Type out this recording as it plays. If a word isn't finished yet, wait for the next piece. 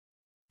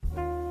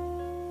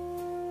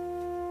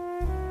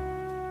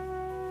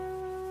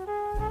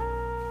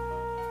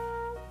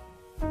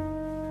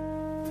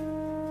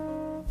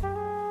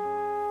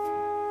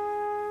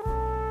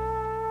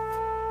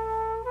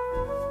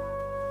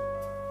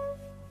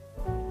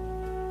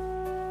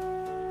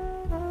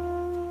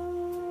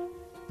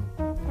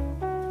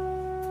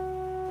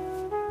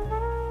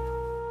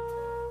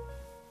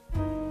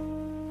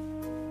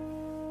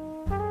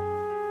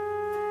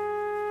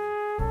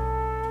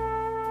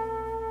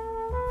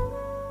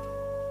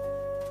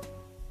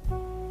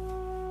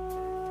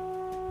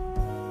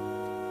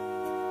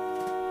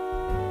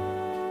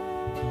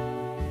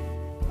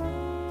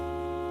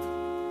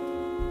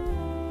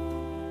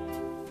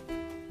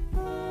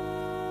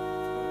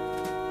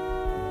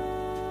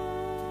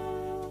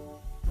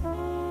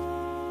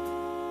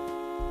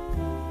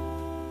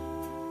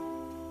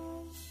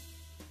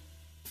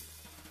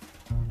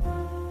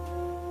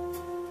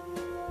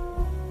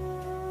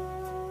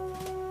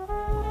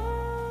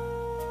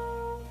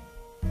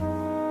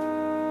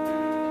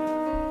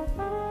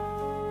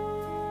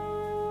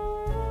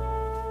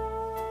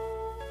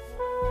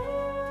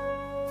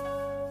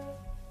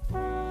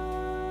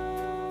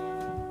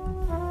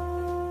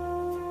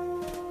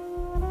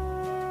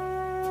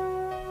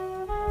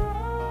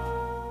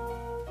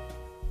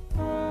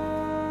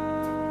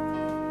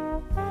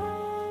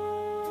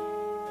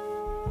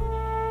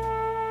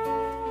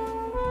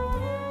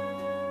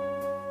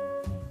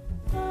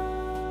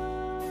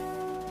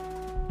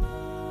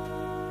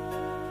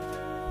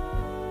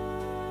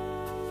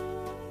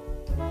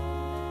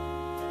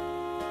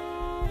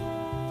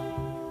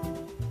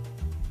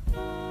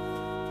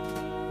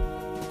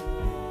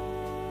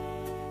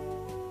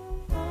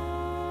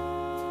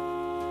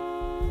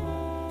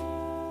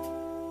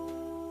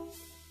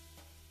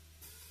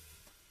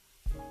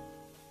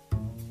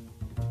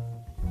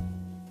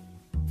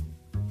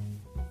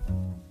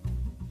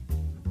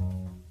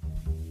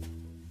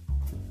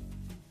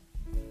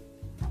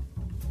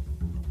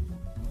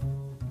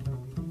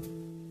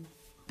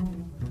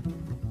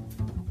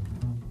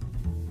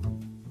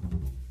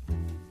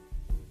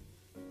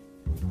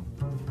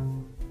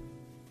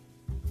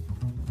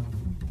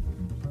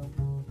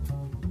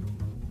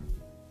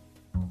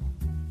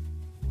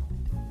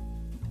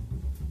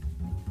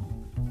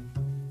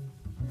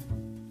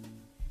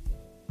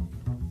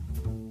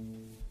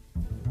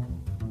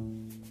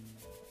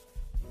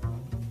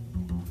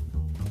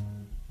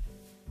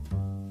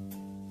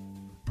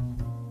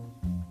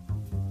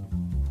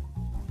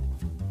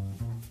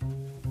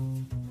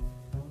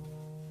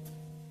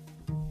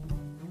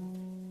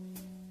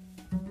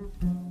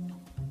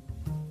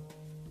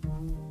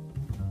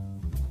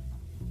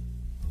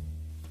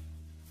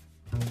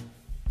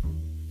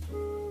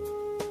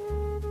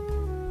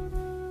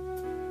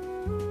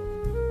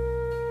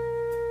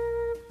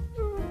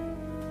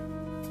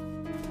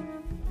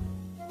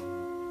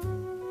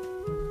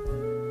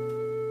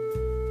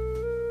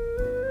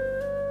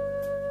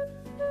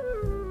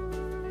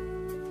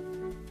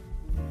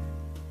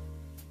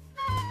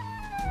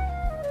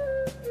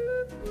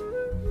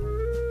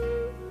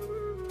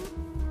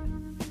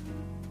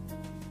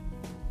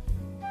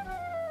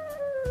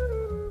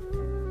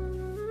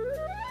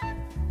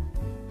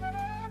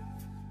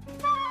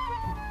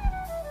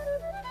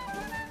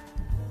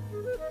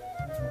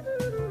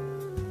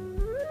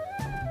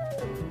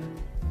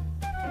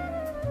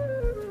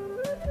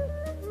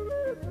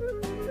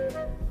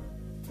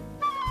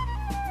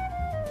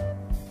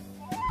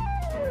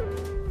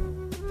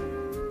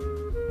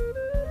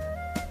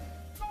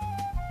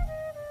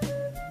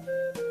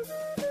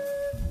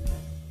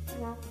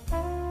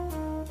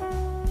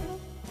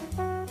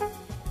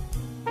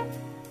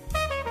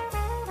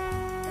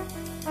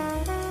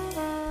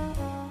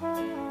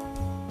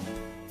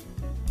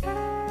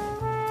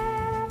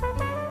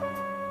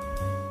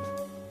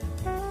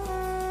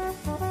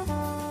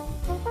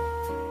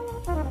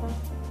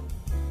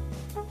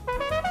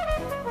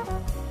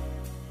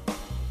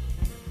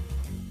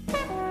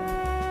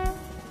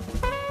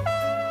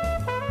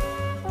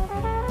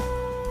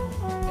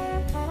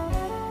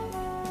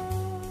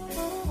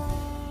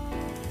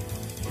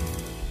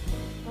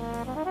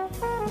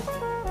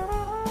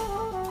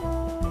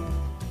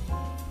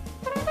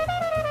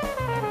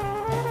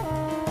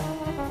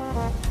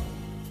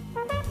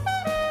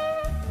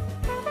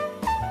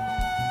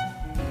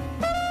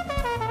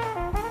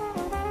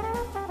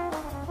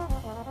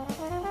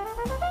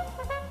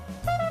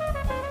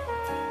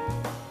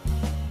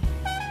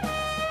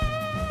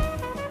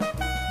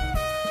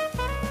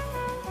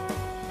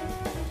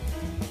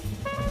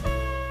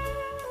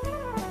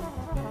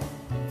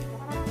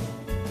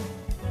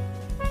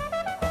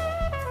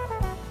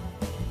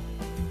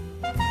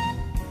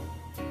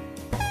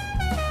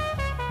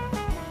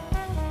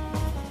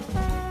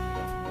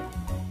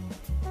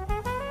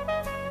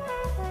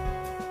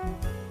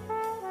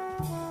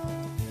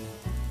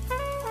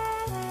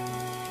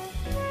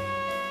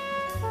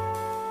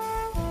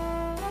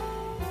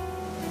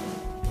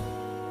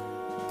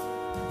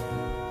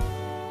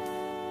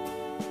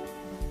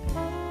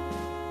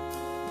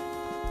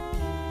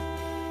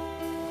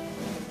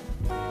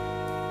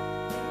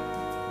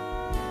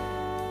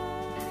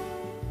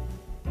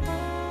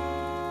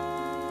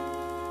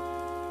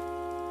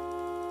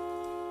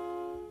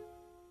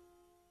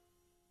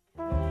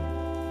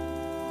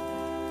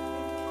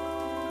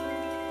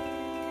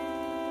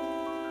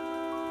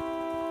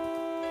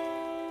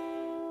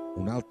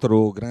Un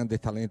altro grande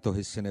talento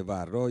che se ne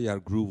va,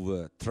 Royal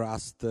Groove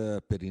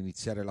Trust, per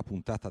iniziare la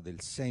puntata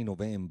del 6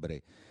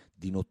 novembre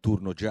di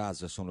Notturno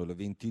Jazz. Sono le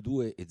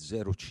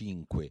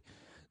 22:05.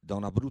 Da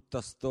una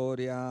brutta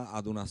storia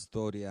ad una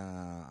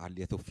storia a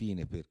lieto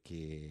fine,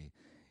 perché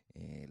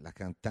la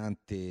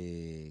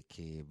cantante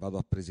che vado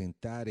a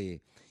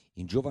presentare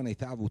in giovane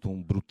età ha avuto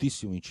un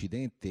bruttissimo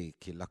incidente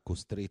che l'ha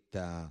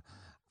costretta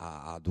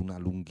ad una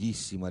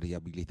lunghissima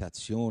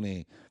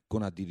riabilitazione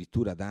con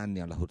addirittura danni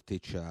alla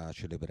corteccia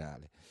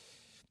cerebrale.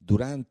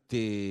 Durante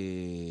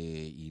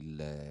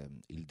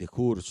il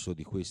decorso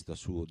di questo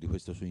suo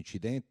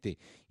incidente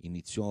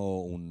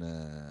iniziò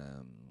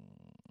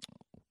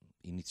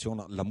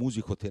la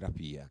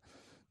musicoterapia.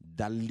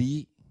 Da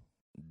lì,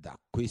 da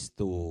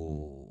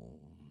questo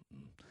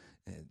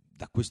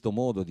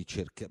modo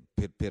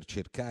per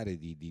cercare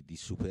di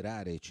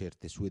superare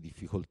certe sue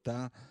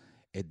difficoltà,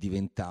 è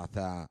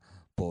diventata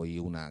poi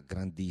una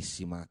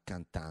grandissima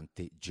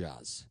cantante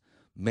jazz.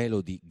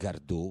 Melody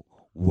Gardot,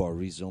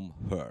 Worrisome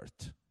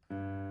Heart.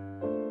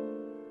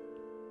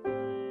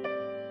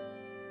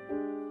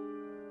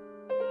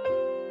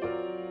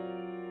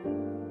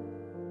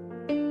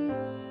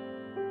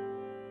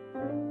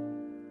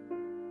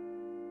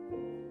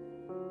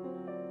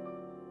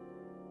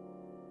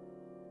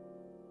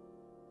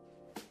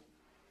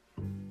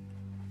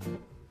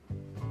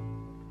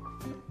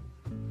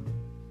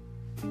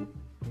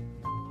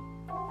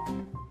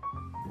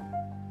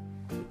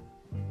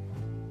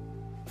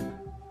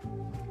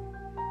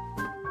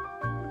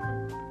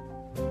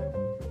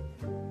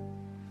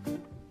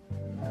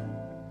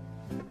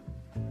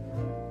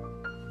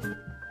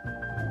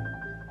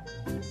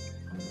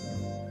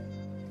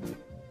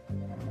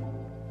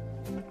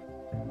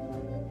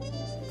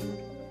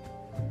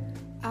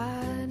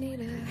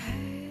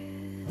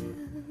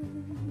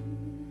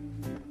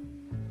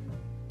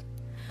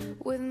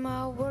 With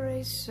my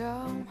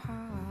worrisome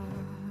heart,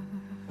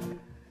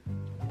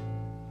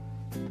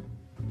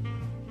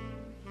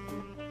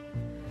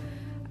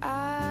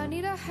 I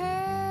need a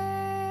hand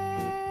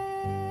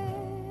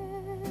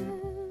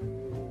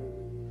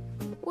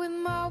with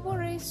my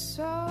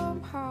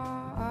worrisome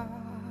heart.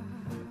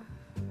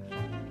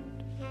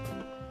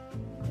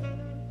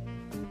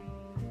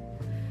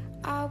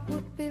 I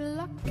would be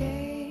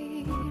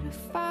lucky to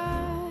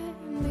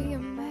find me a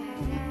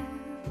man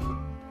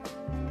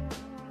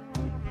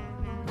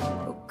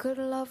who could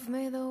love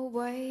me the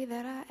way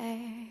that I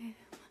am,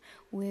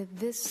 with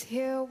this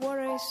here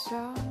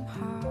worrisome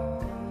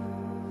heart.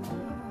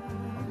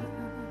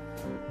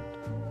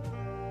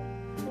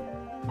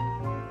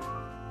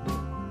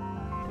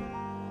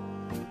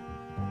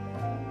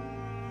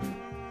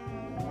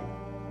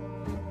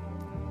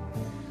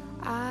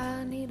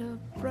 I need a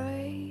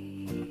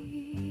break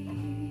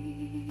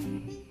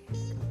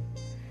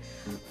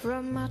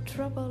from my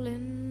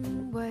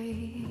troubling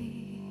ways.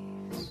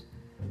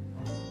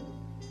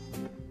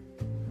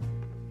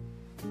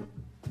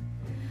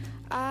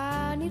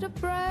 I need a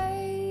break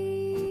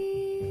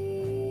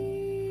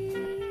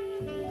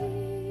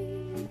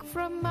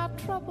from my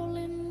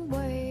troubling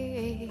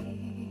ways.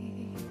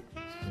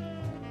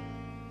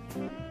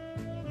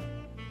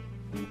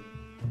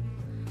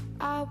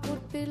 I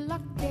would be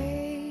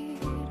lucky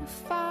to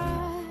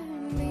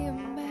find me a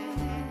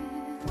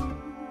man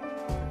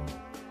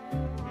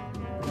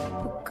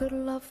who could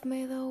love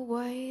me the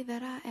way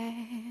that I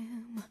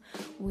am,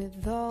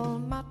 with all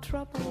my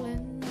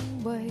troubling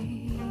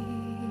ways.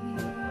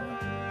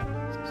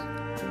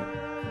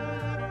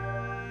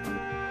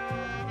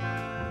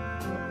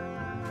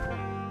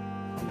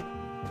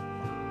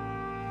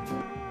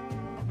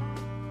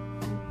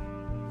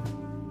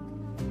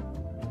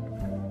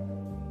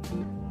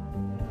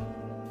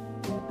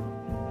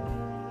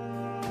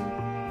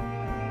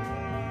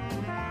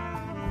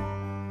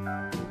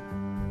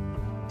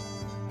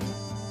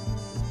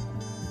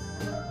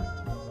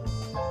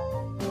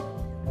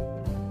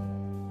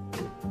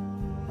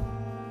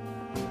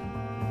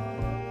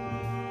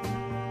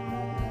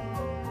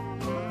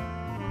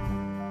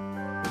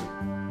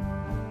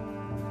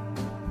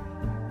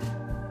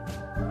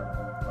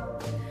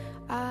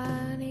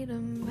 I need a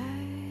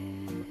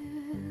man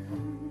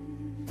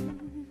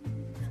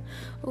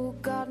who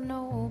got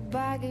no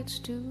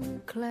baggage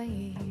to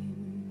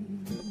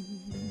claim.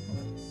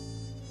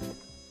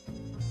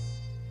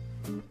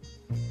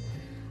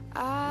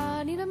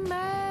 I need a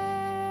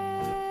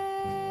man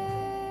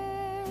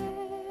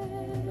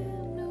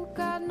who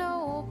got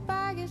no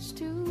baggage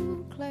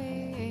to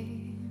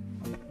claim.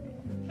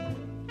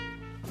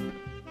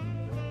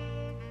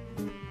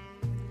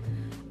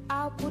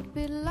 I would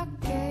be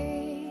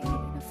lucky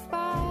to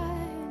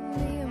find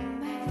me a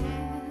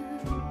man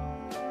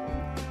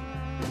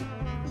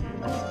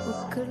who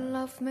could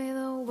love me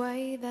the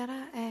way that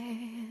I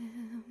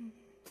am.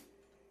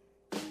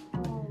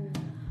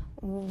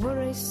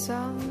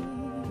 Worrisome,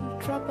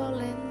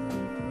 troubling,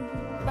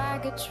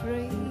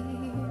 baggage-free,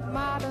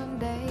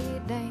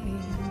 modern-day dame.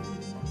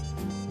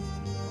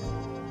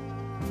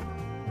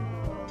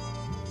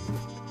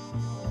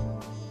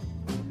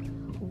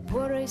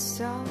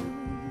 Worrisome,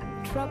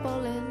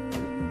 trouble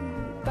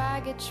in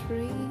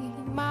baggage-free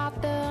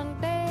modern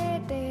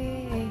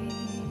day.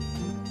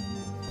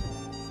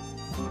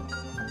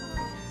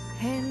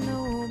 Ain't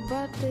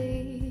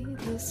nobody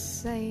the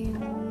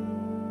same.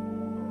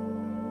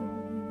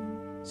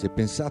 Se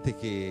pensate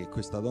che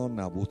questa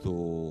donna ha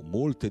avuto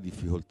molte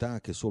difficoltà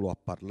anche solo a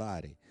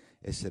parlare,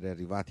 essere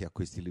arrivati a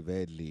questi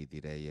livelli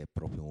direi è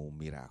proprio un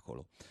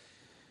miracolo.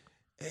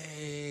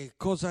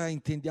 Cosa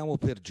intendiamo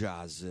per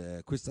jazz?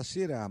 Questa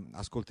sera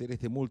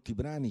ascolterete molti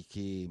brani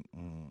che,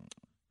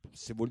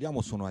 se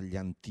vogliamo, sono agli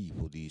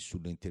antipodi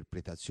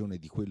sull'interpretazione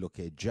di quello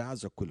che è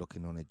jazz o quello che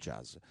non è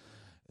jazz.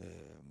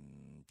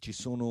 Ci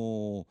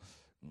sono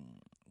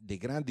dei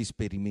grandi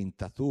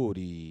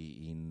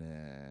sperimentatori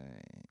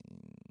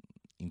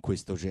in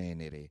questo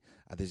genere,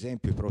 ad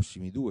esempio i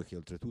prossimi due, che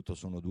oltretutto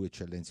sono due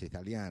eccellenze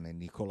italiane,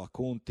 Nicola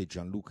Conte e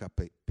Gianluca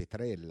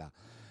Petrella,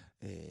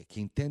 che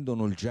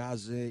intendono il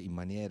jazz in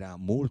maniera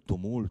molto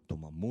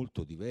ma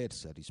molto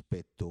diversa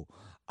rispetto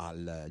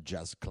al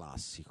jazz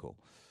classico.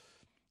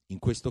 In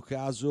questo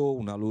caso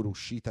una loro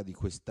uscita di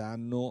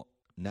quest'anno,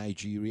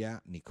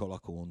 Nigeria, Nicola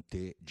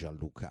Conte,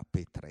 Gianluca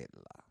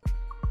Petrella.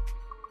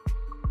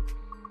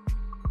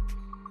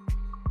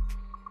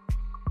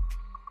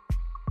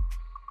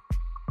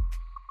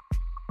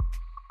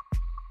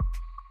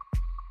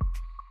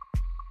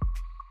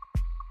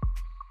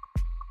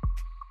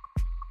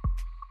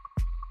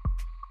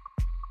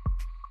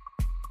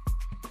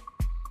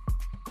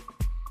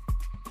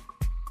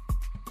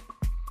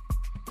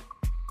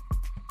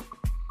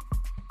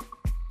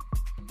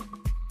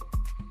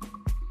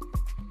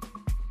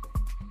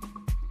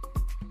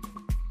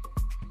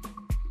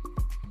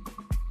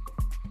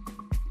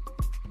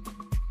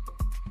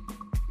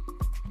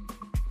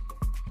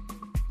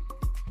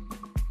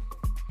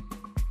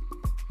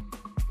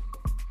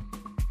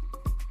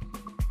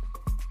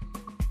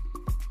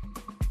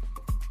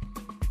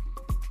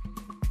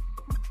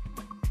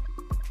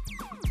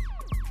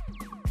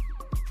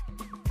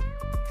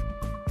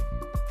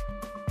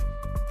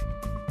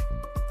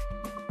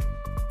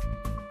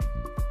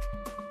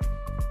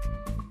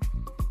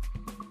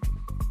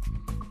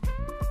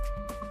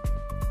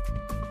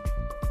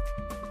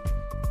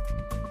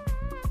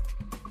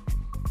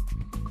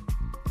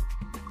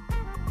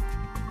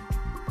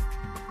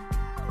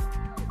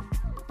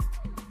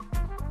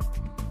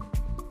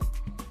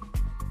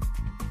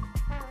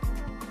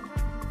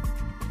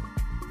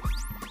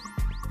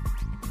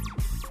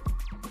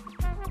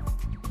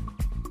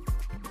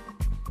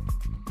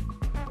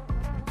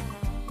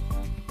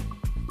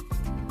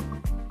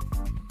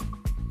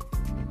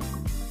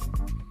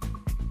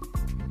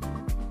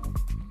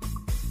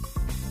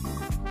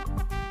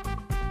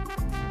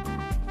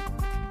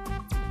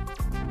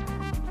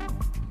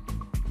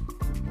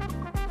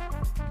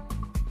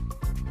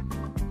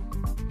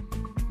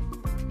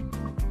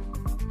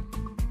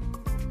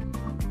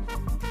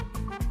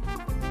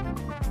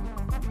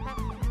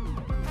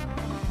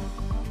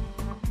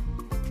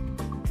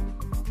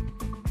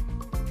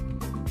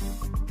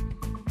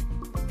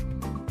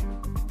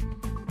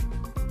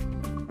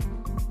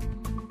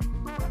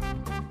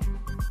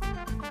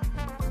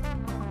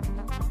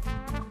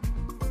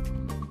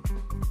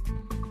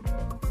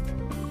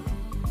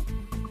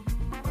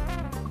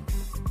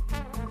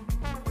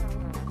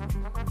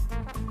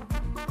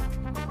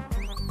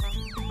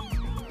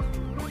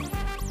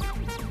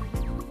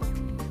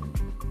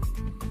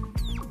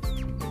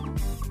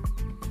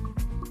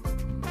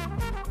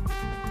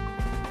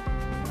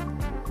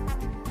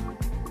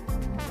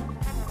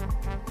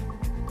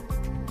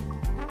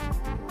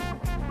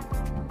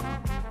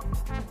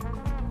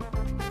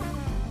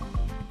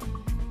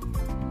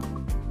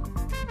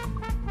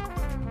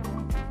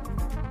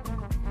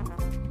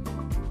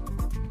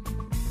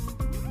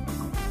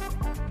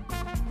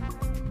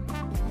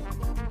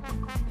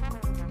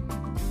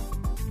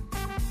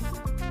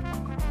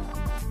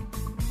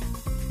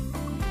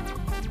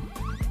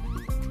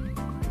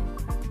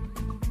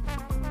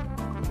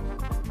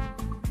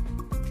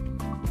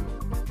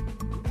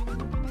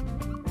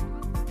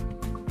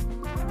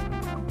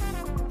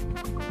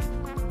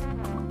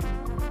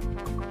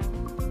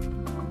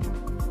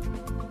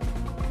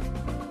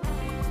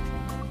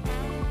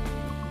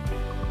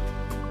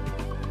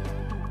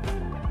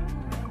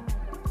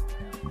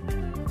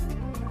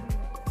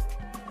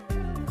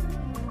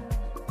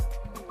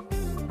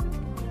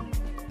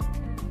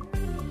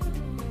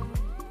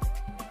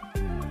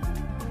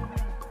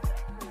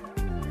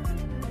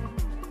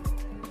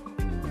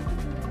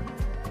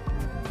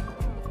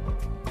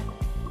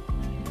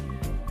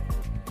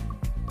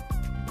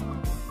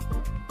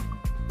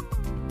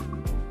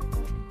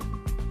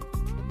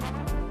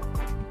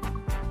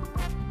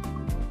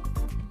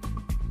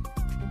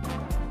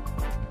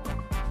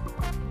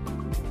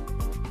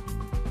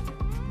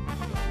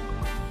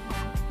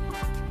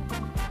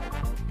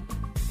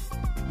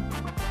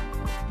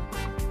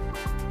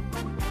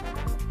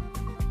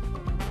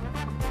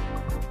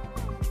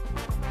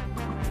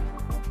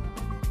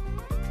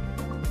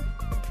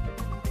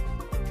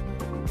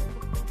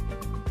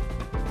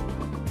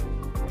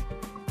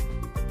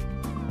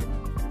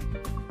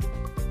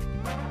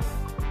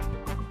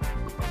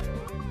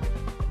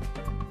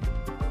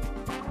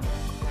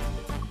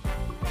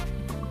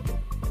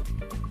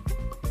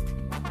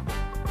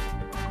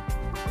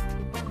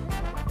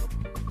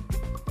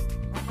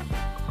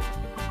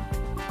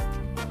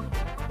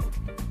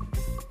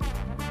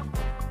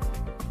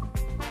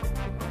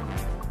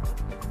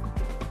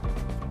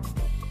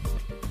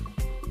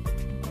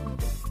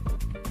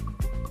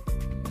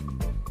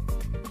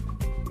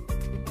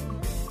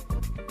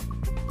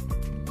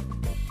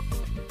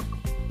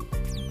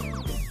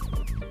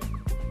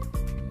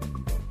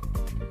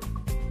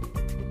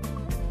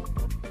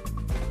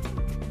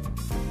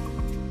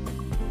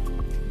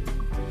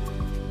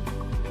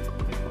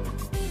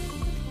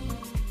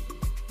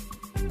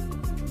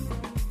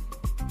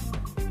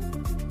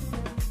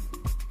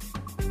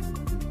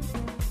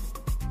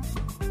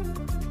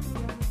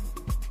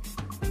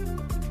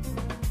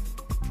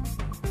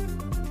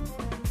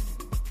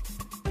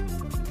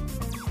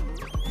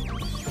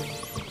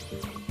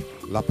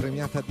 La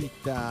premiata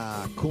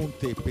ditta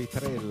Conte e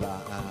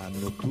Petrella a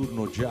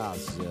Notturno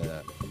Jazz.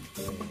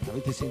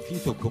 Avete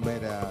sentito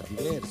com'era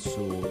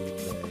diverso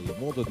il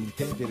modo di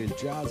intendere il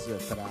jazz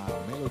tra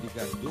Melody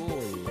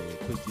Gardot e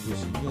questi due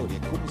signori,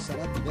 e come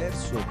sarà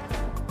diverso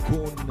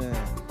con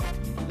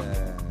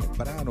il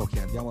brano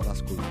che andiamo ad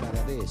ascoltare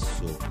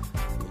adesso,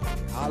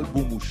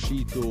 album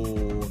uscito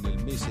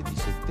nel mese di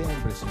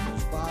settembre se non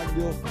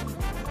sbaglio.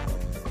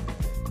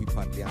 Qui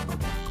parliamo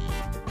di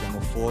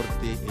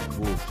pianoforte e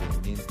voce,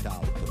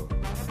 nient'altro.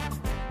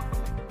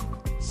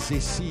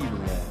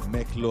 Cécile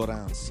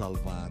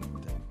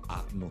McLaurin-Salvant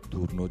a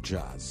Notturno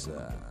Jazz.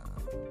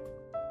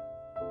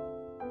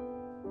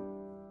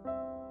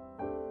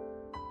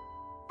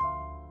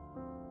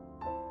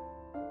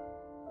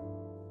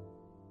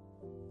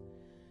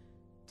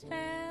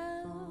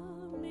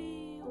 Tell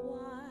me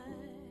why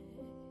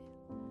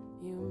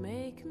you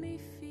make me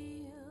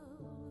feel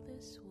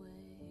this way.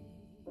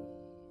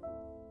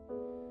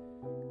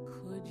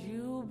 Could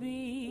you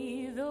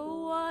be the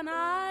one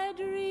I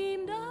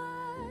dreamed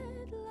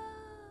I'd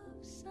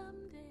love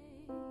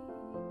someday?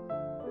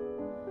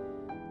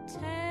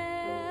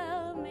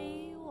 Tell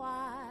me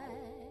why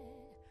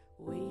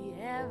we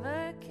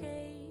ever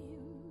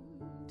came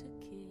to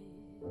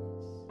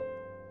kiss.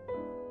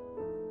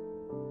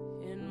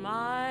 In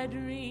my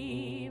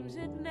dreams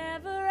it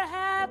never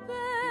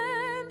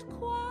happened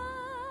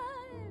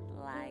quite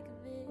like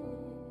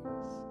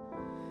this.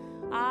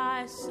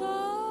 I saw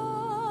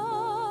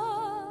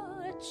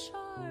a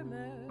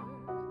charmer,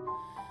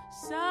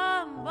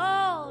 some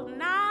bold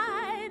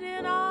knight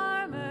in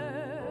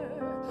armor,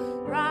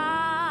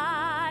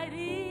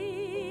 riding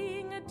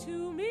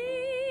to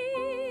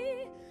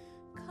me.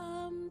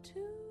 Come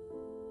to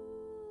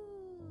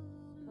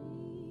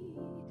me,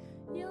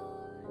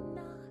 you're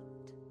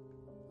not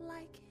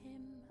like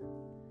him,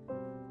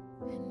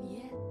 and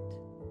yet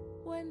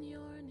when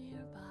you're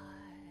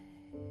nearby,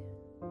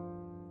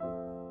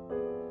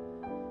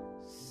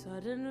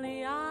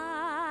 suddenly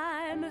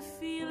I'm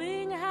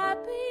feeling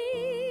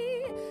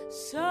happy,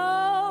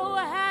 so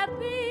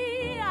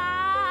happy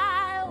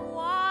I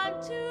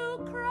want to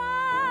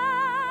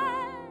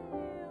cry.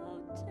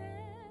 Oh,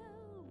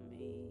 tell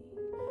me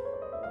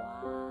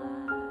why.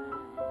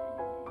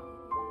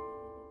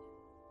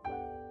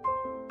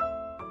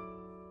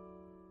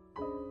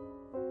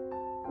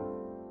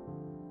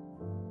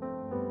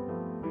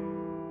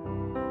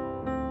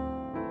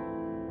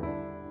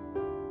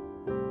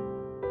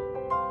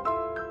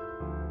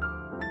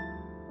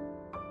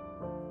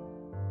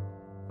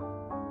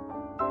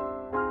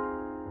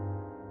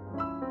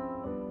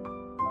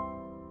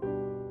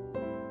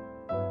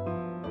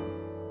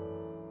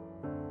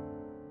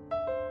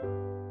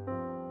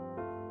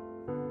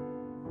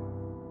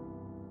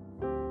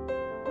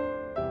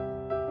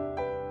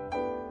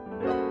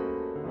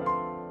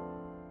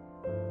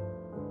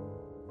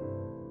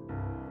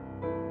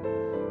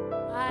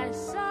 I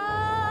saw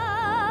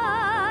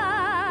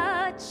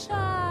a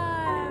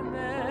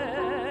charmer,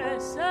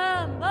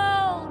 some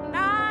bold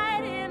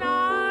knight in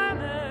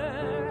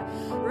armor,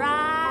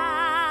 riding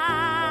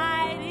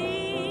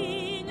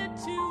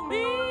to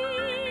me.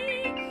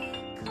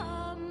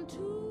 Come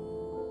to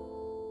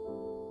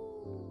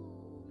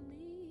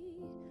me,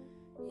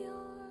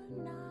 you're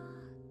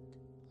not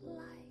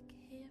like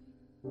him,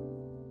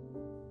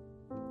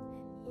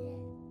 and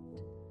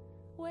yet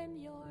when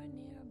you're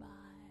nearby,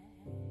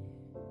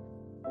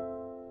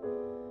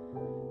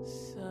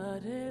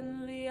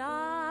 suddenly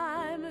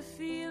I'm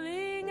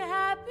feeling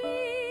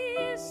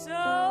happy, so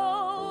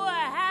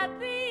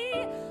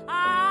happy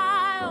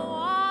I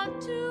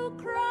want to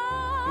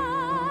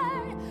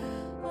cry.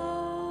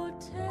 Oh,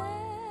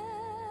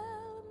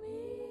 tell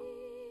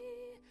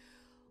me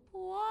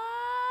why.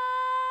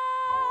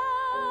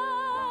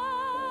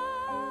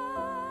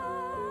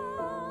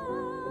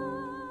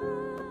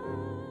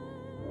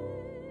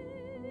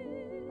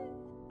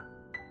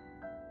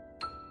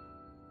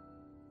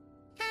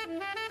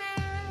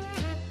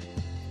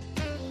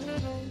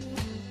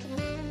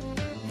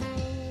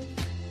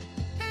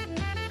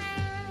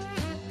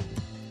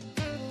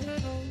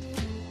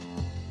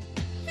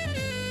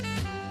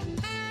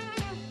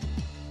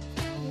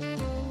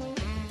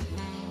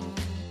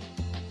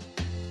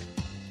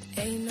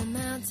 Ain't no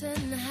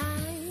mountain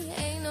high,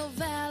 ain't no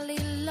valley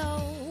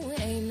low,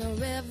 ain't no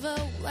river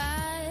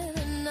wide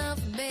enough,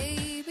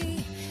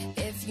 baby.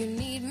 If you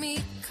need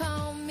me,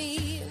 call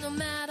me, no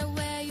matter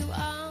where you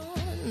are,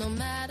 no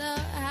matter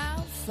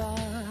how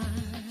far.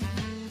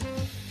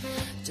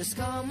 Just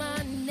call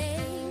my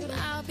name,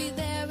 I'll be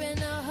there in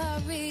a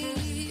hurry.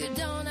 You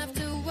don't have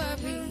to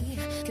worry,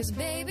 'cause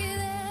baby,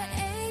 there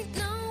ain't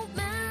no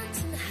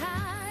mountain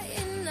high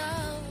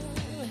enough,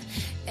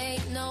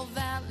 ain't no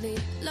valley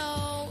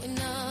low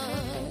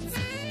enough,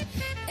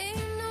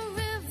 ain't no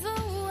river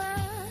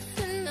wide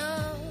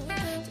enough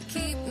to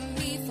keep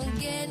me from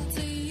getting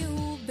to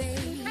you,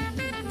 baby.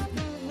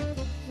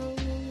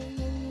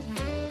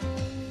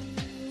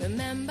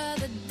 Remember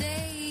the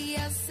day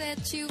I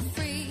set you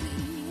free,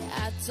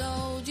 I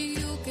told you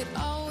you could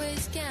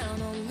always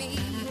count on me.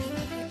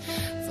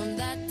 From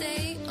that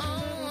day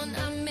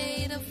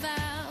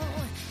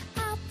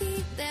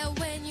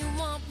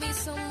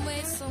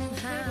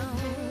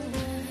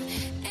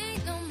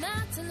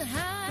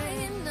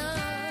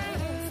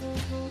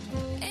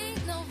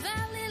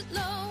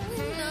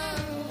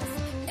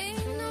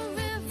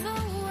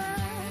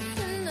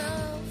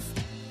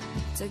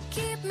to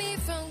keep me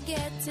from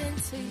getting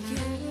to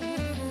you.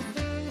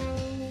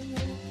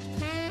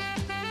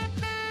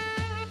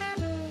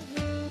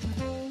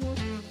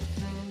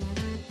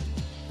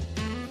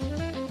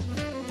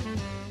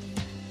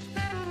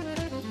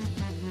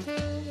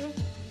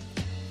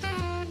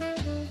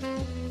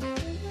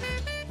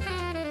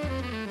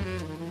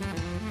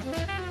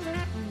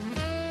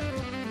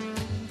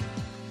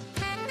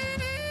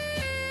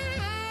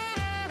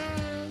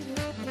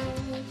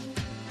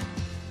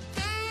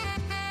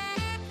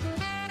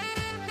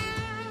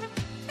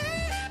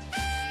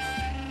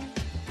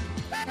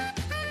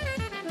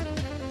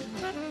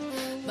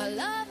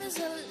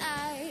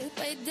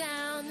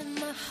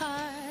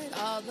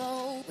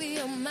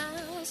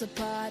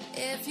 Apart.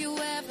 If you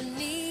ever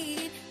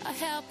need a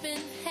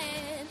helping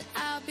hand,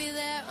 I'll be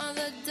there on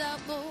the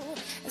double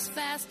as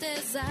fast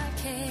as I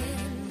can.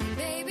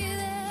 Baby,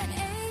 there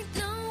ain't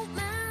no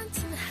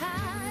mountain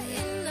high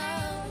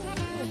enough,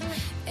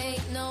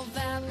 ain't no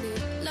valley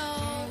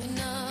low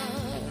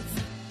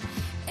enough,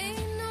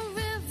 ain't no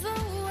river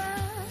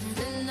wide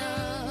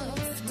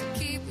enough to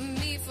keep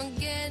me from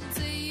getting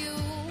to you.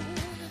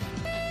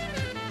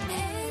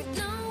 Ain't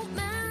no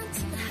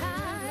mountain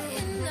high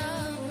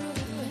enough,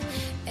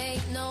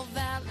 ain't no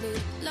valley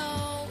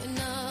low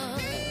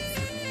enough,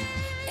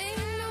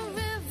 ain't no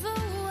river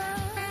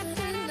wide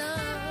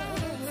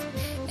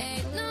enough,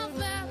 ain't no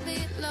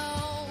valley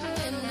low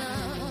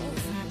enough.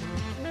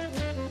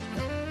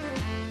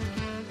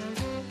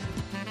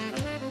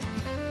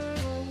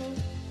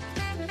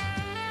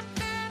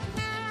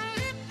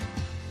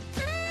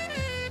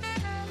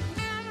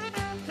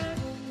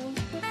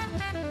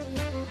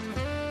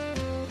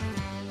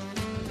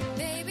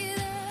 Baby,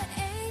 there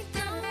ain't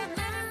no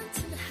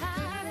mountain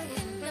high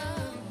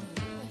enough,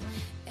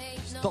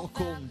 ain't no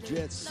Stockholm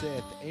Jet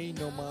Set, Ain't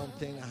No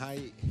Mountain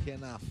High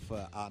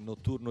Enough a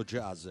Notturno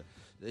Jazz.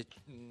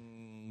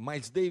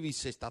 Miles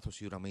Davis è stato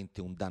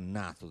sicuramente un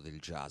dannato del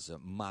jazz,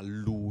 ma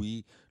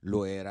lui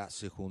lo era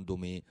secondo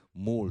me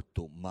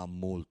molto, ma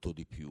molto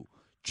di più.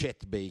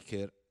 Chet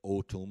Baker,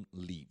 Autumn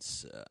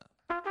Leaves.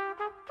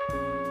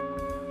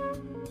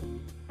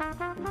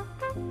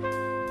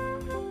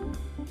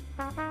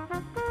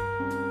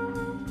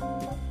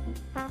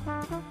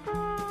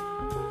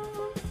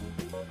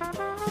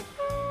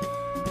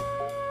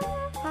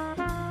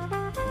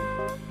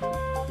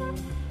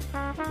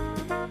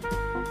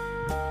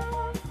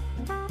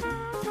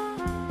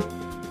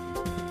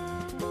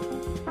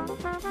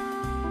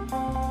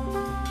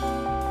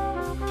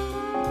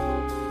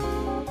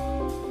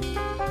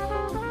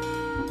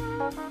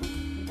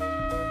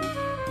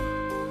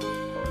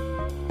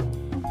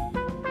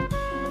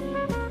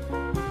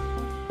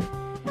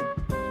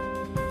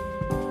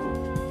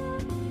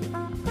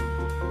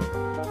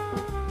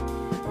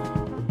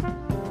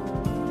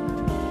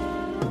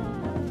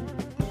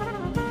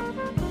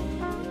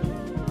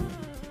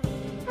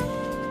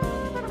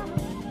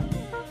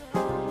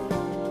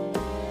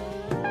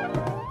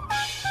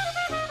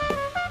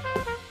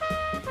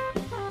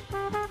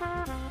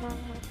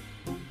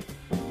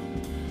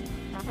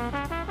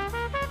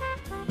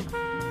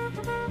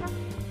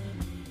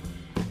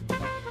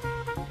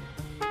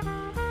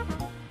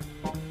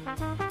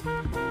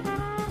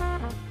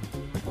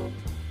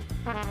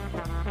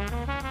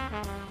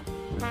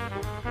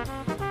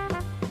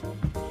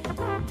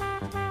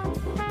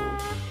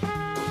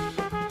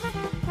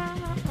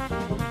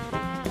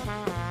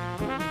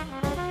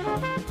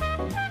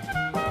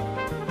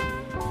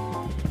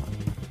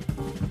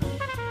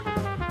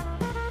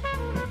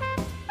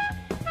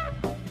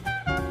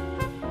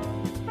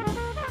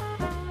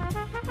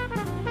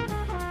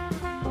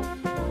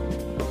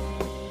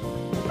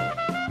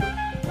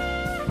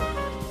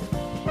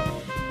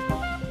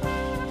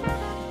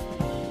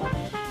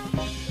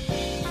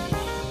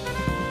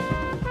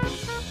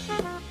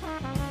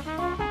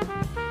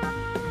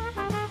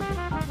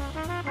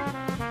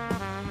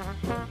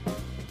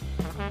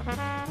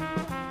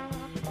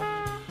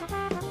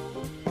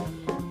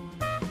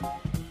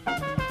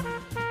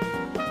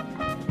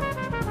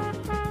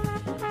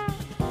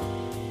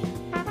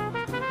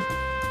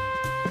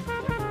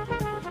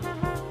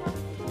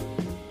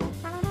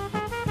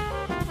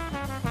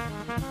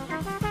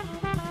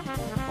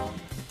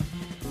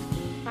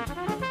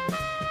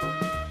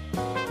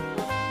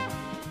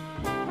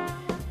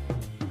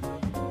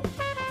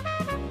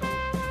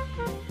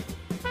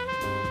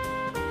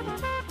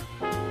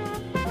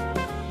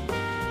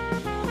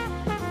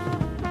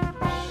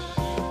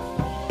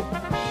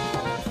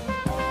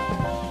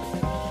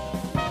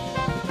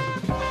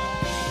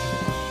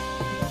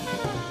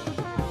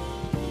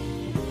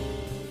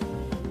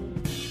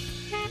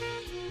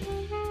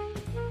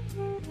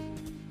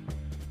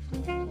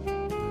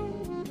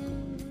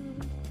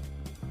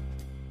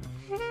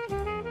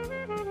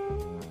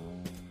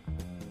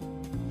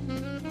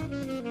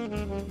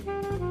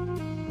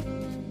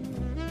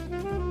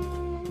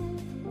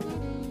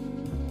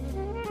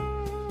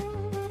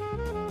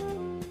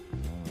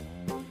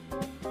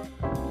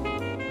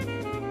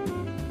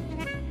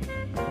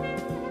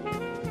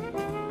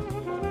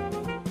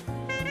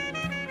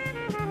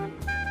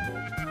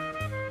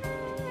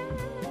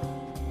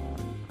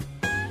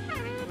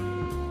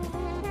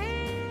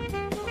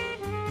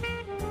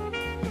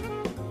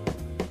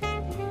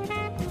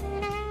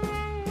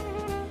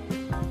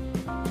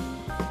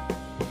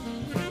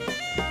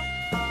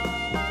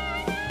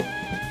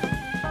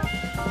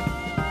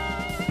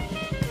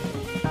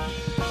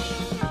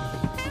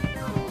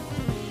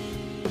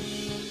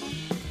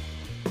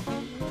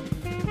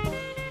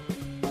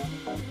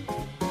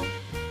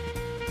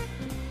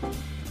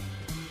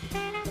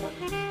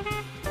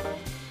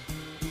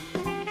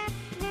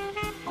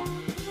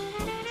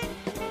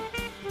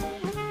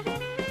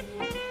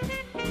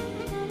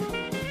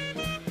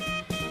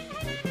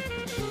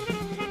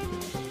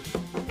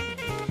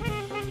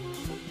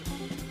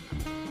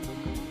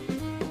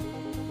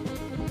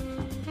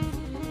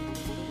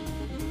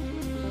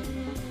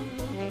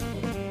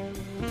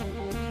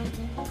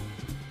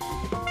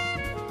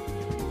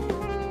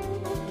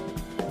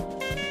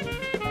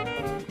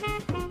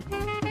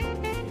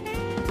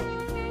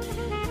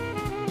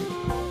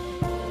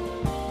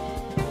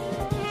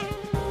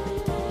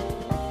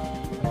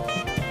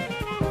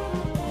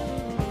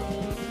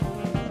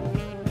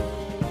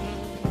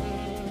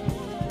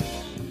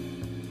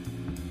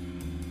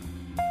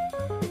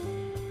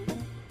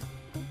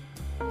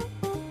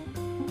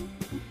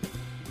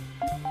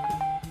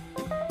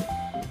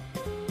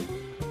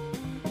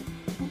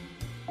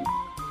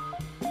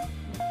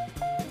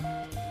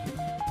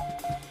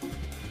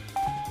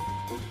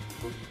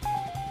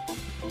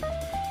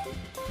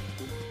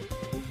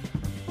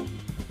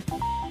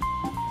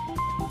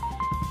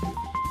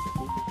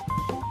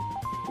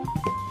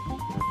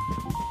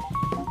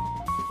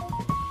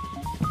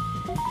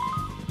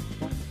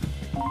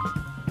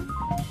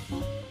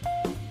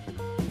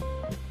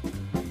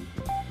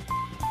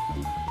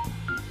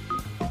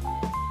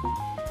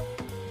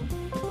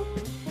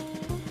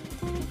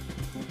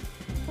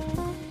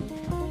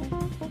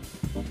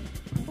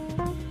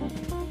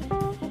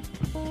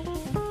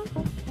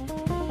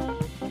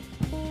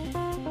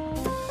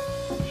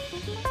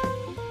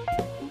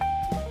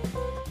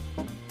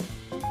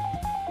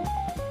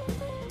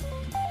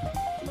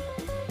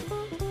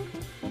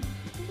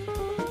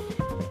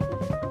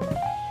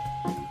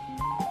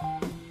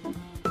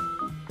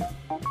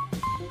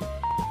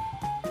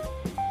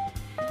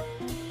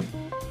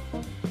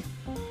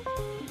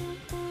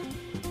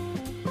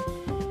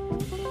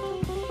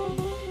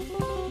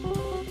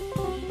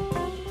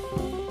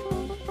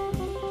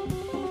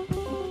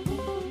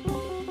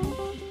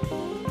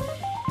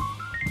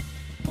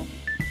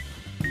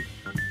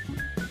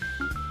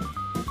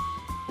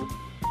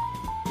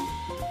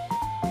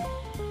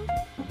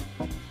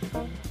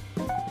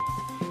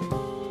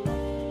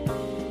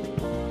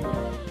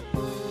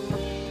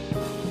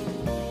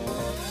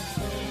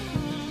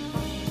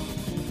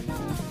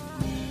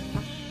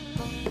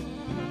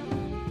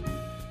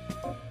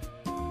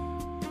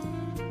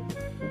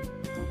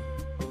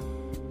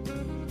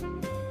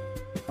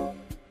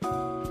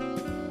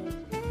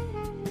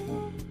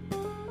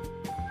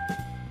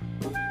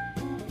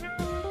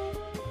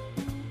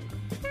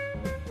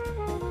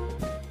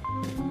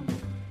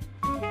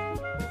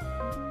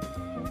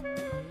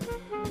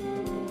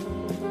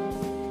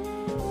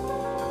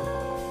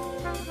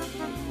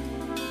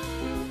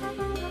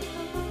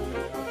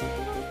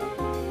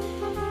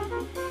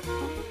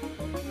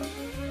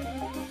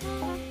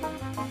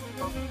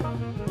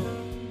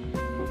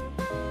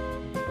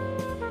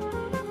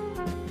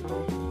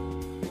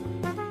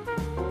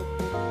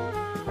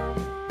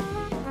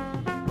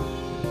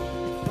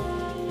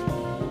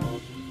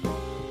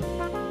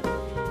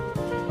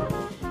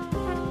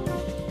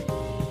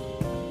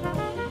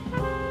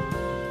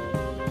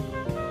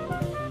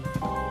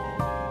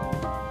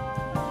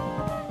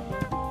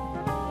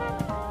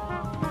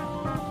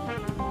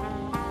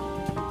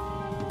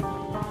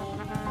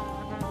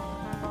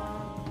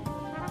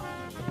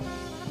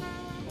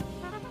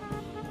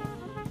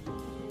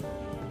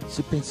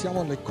 Se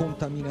pensiamo alle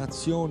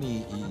contaminazioni,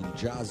 il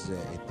jazz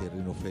è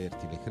terreno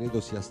fertile, credo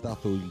sia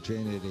stato il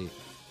genere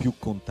più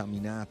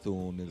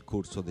contaminato nel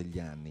corso degli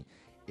anni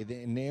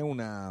ne è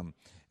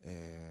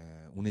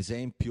un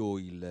esempio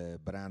il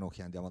brano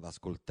che andiamo ad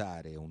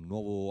ascoltare, un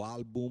nuovo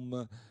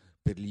album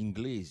per gli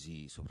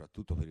inglesi,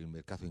 soprattutto per il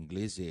mercato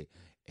inglese,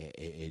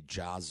 è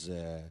jazz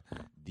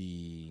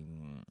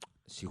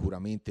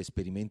sicuramente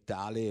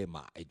sperimentale,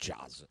 ma è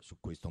jazz, su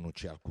questo non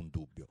c'è alcun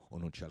dubbio, o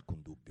non c'è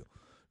alcun dubbio.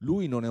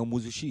 Lui non è un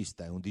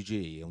musicista, è un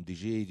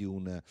DJ di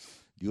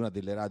una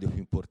delle radio più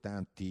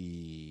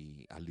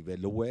importanti a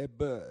livello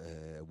web,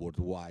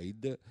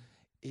 worldwide,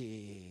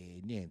 e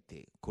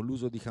niente, con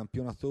l'uso di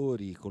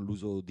campionatori, con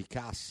l'uso di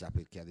cassa,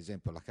 perché ad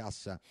esempio la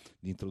cassa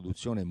di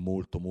introduzione è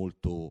molto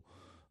molto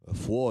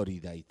fuori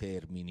dai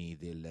termini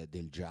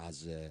del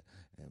jazz,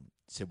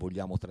 se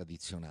vogliamo,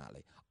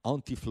 tradizionale.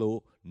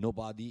 Anti-Flow,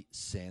 Nobody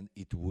Said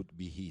It Would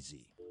Be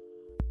Easy.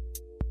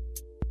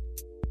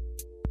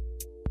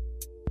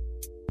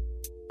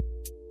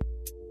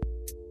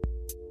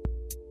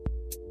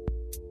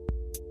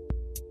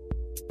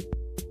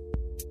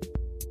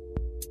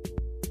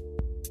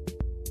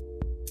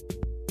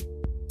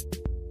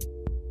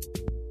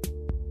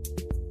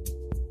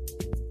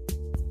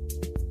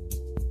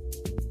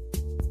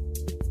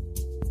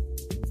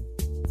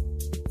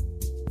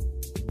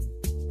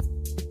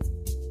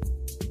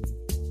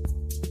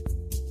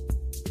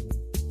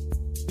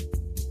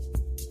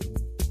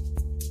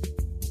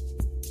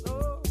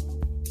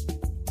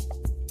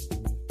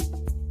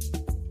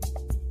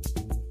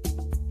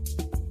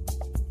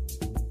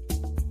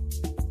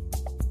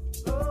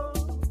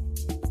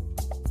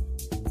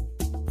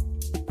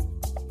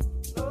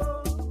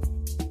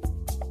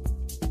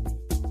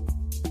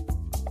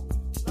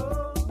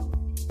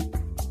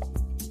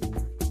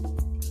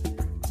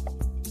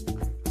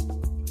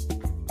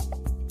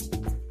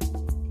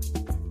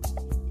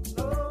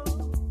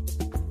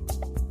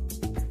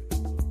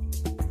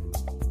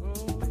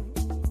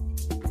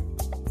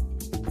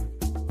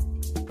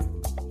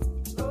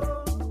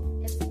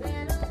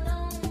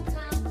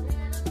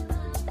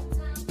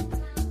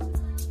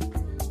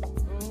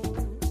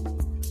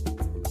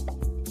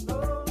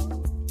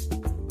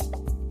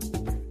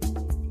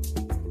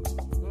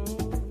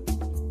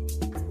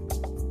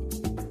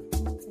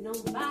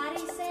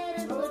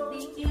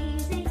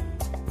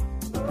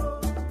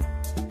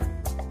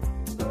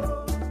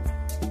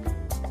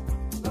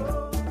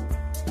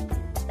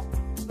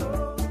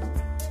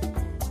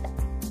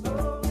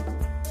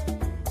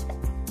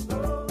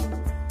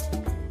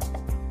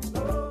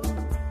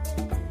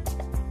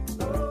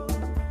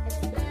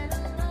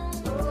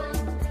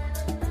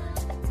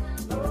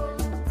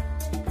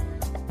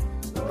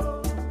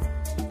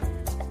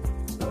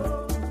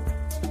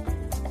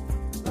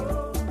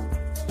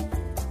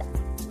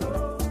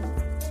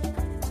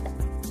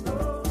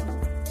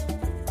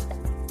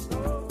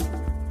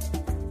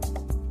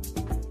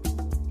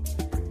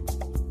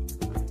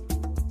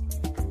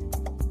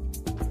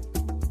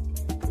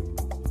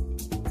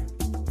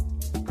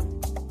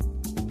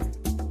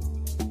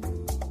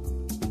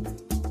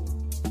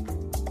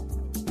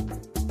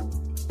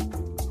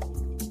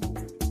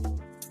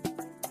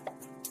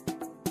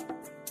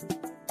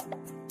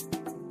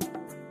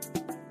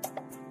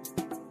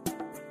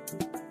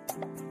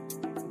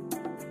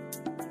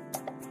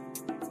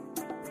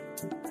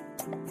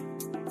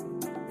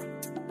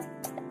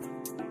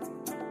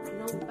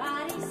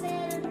 Nobody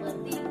said it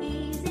would be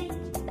easy.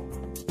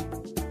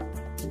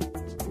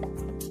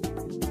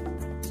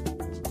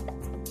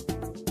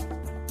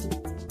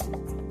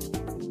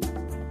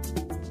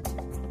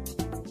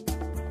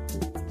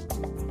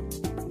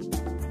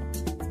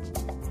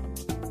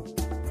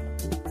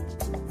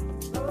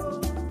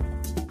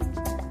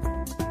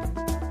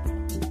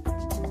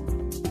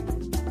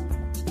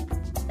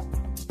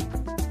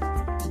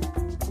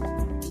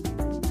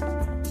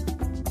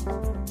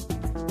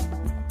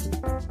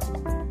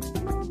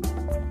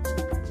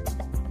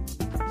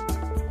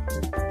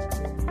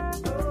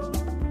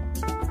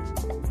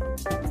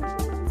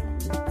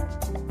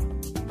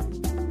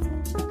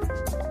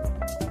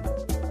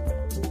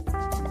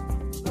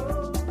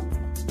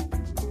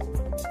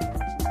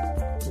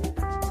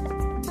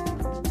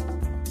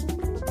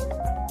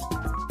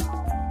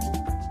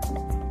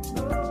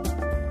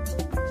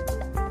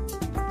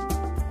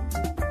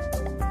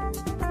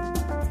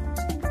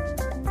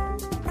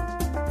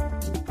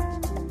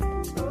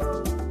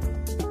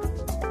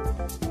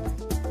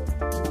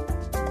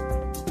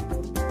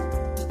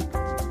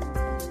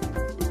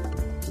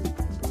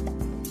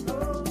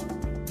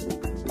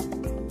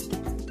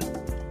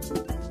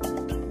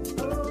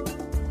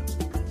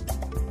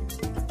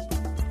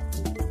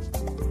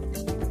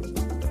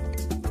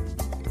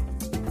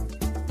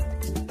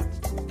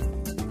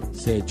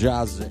 Se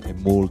jazz è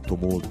molto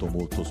molto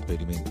molto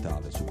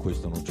sperimentale, su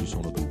questo non ci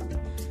sono dubbi.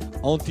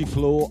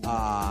 Anti-Flow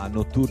a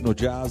Notturno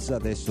Jazz.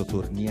 Adesso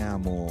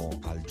torniamo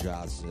al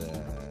jazz,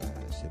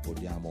 se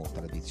vogliamo,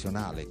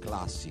 tradizionale,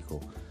 classico.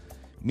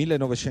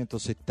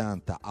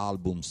 1970,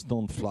 album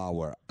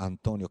Stoneflower,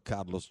 Antonio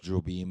Carlos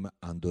Jobim,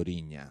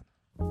 Andorinha.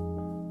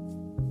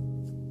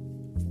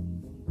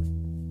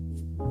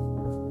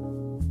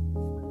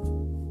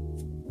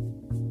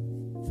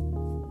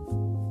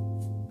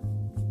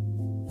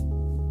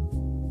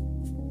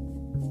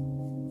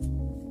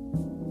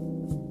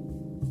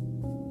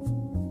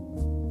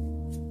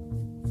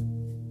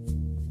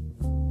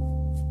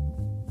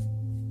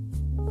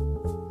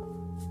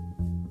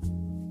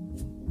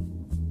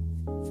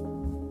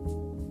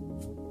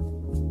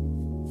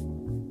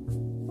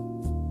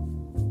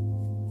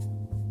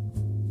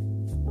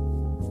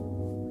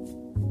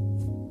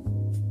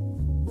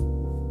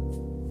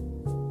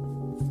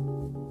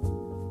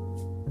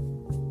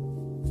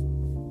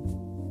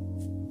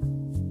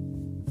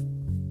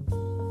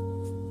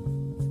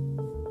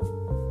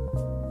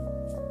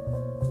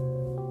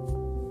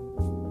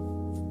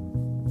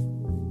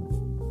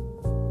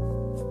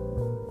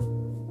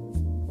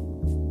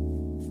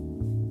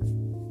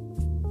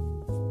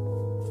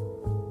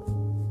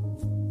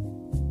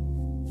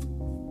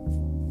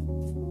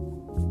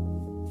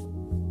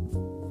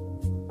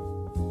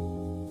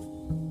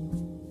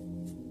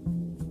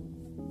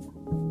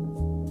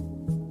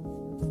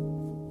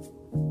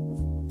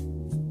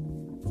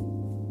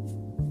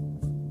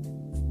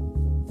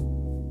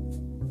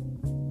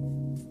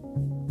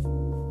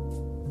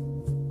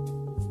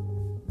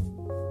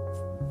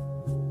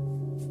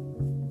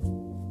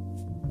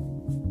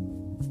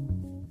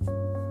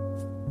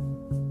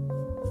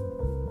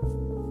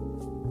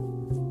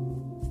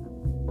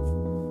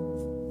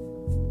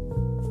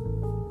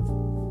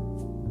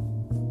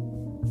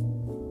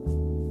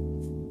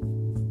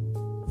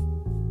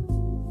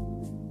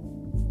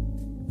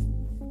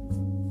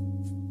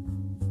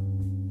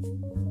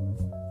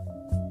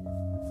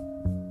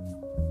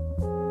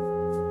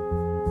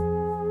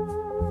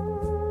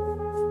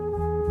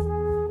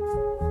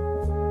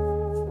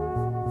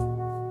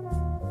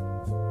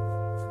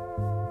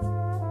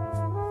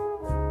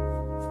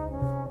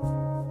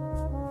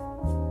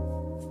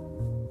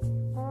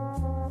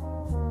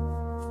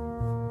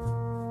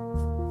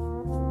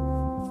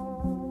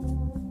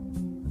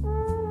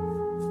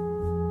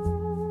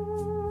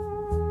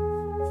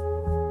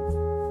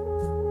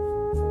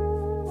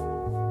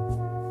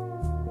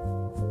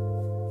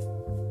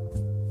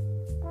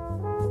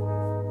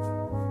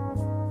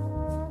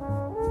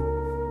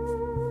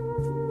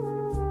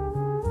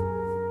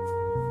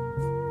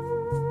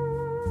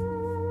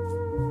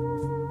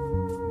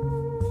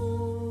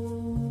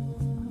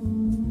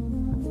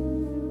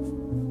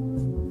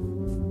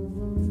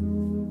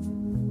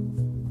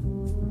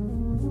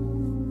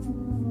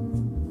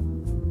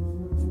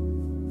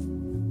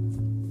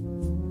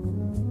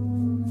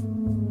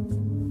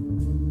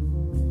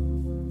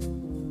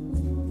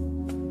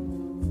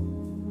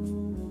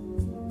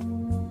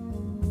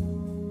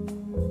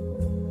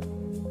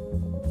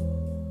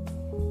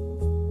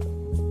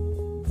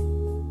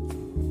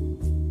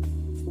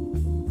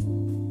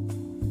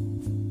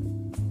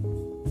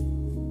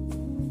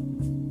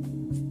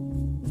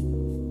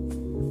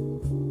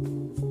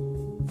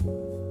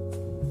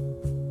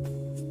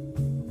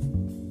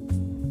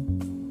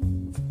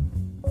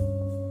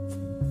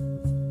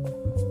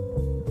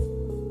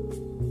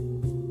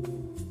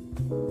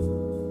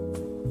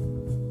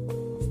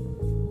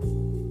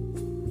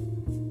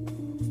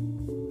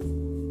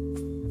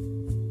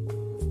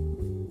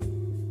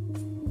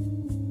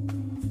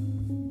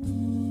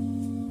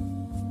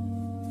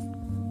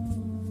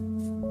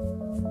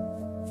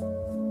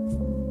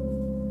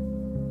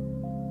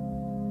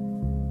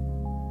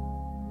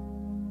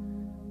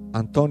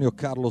 Antonio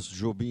Carlos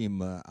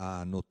Jobim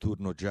a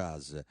Notturno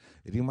Jazz.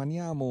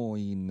 Rimaniamo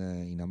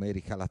in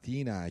America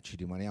Latina e ci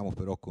rimaniamo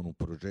però con un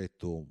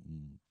progetto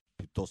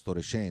piuttosto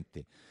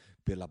recente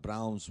per la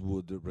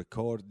Brownswood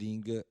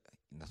Recording,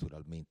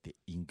 naturalmente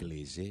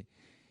inglese.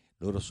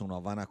 Loro sono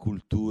Havana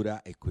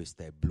Cultura e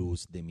questa è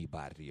Blues de mi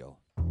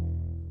Barrio.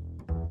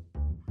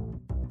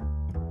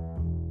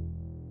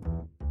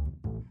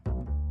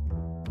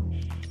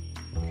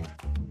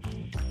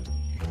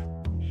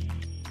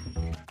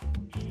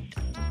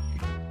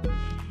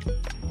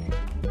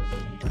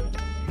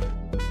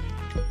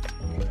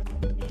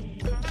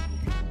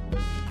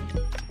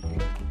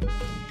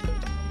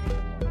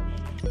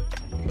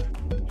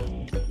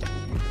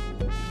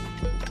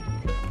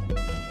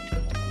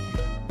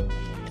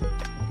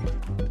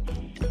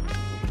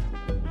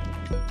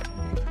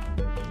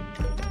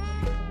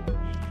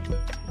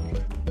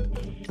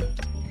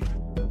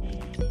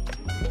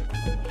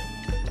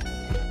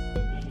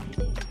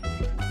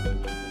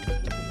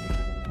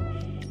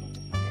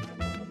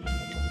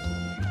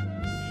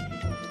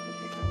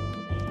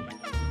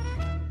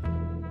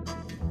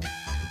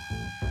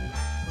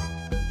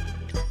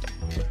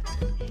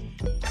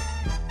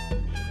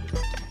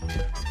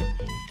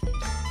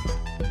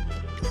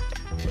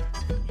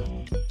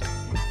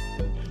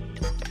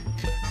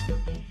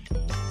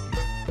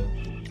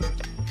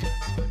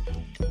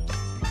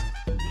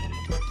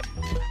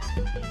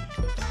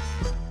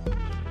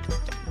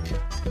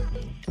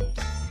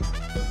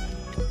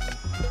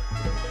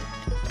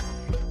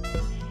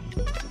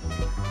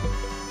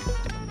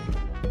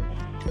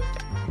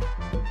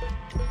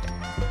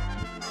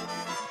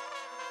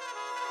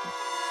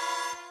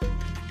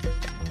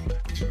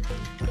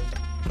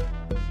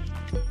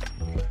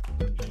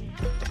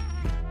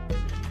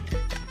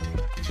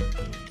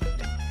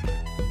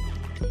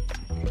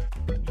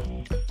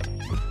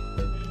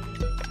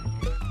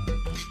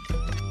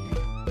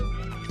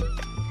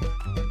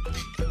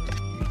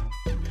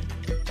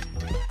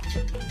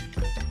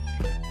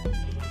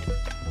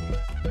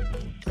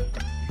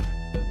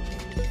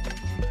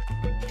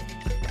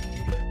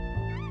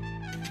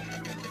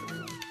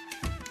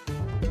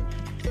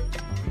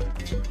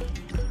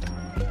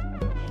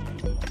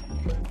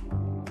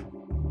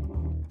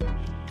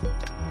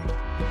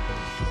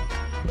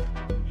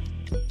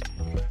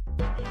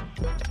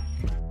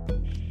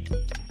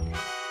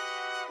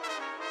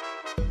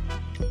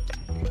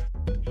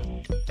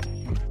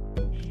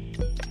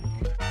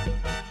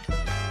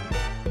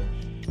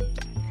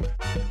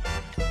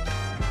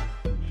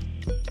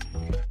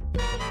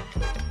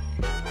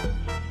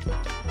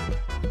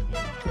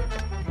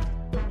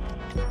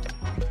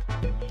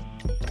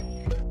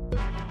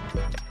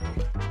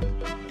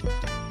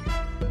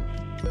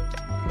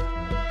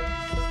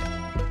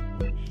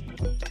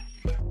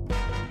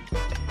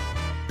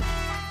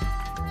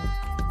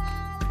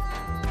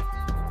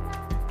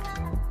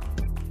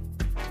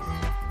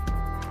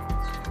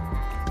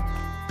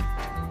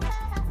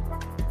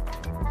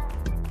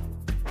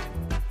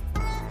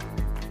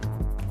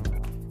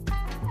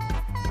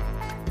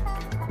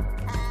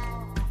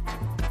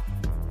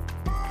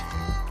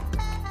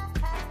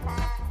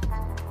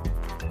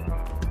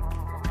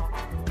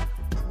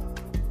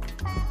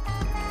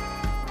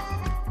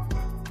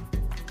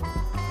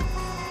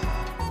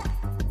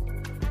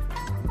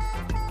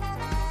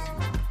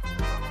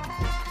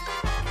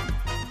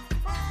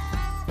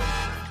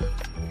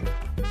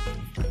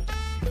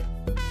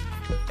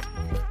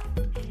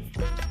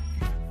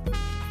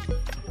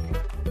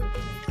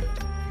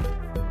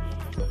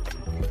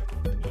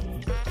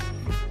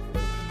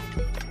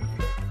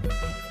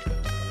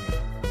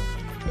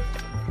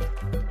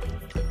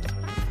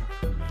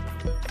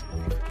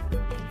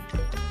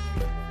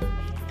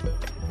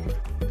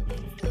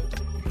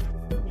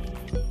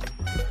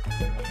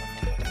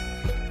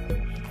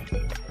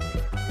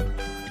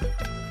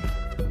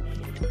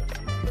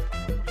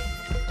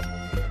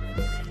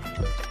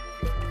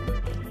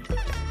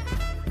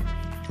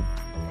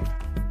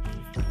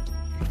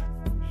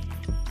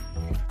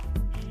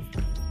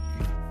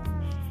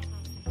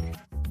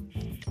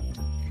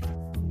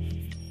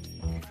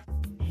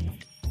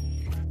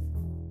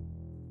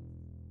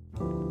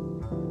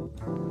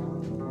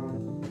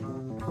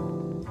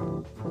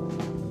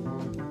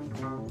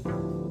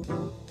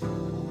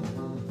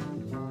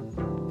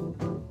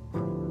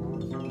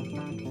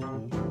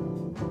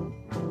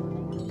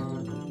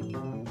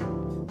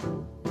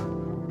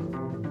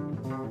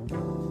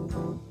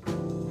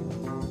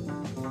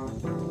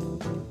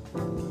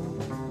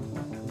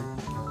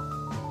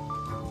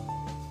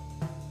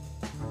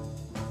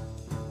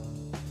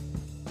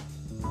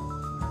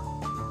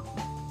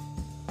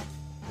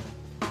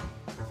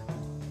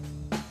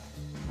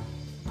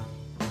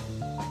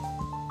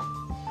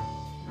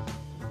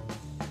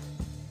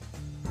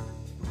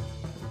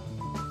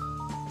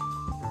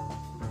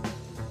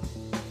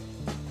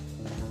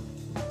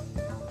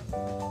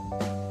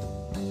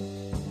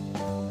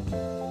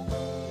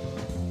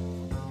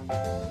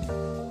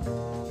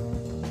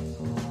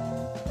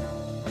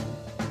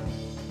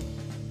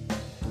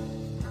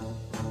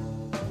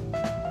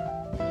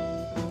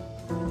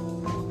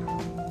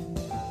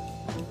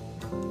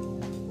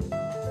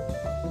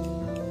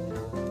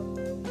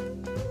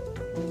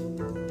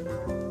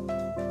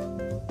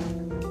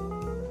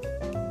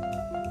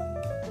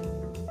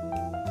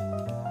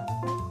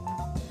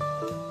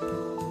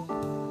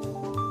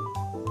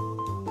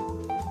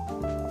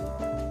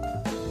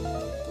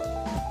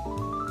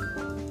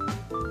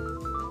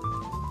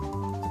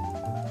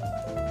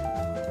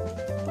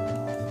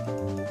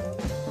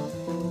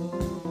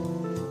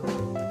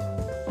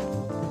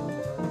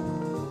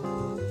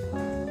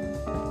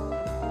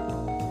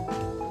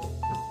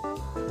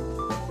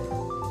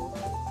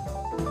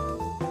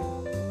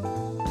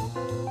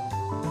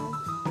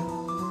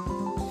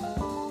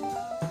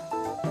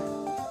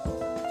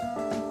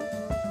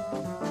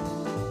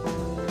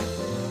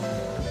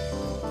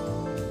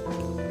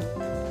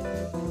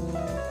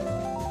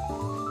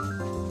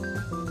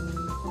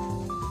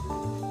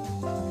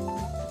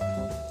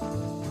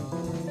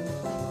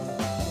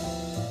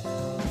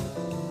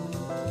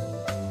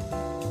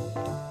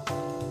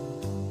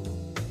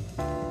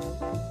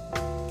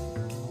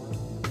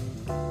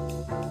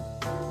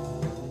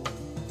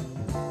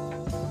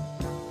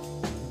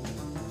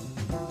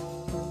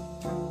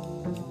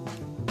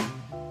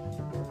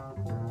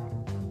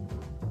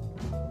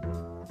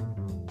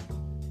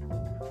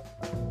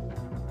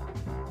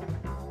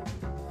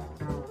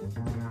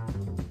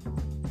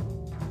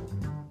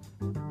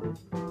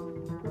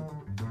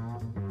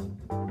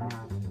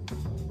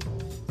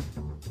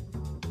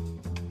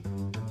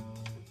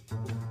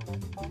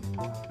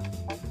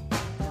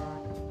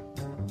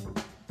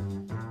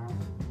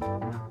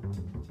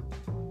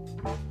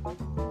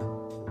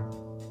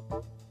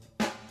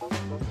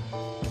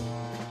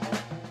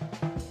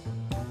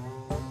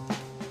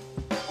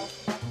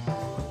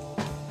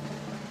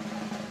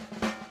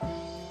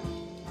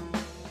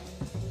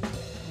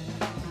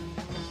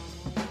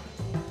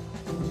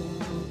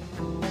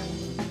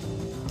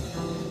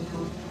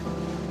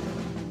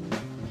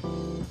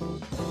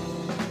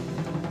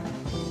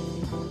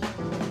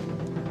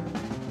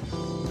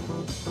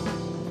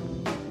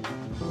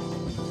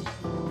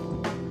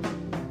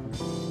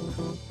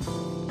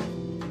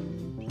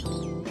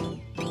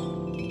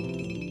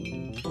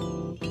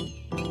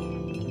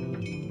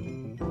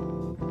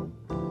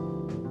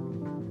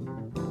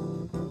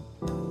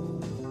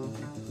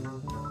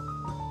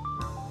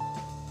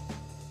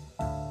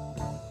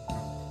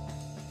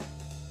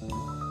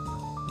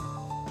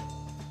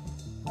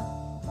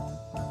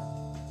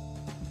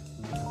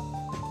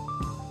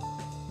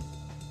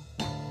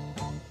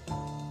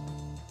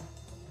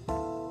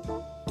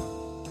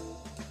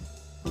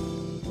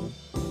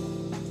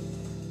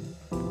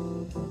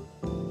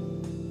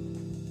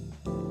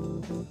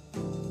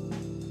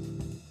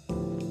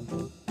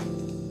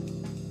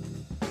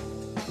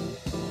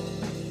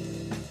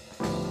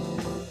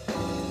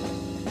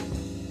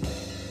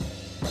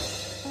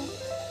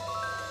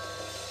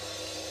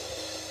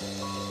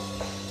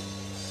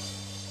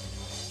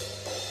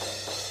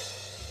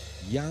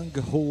 Young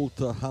Holt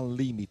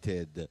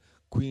Unlimited,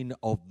 Queen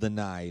of the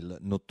Nile,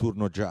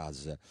 Notturno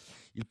Jazz.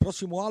 Il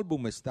prossimo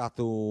album è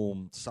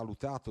stato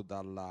salutato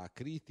dalla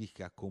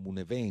critica come un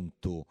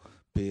evento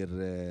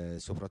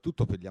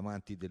soprattutto per gli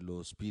amanti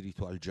dello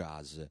spiritual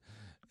jazz,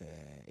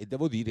 e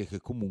devo dire che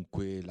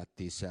comunque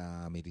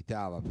l'attesa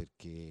meritava,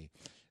 perché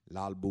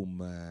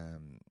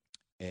l'album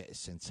è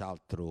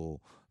senz'altro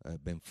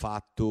ben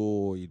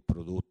fatto, il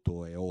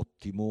prodotto è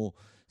ottimo,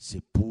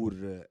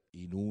 seppur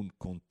in un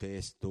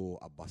contesto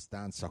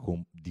abbastanza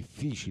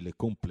difficile e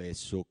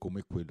complesso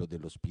come quello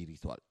dello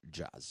spiritual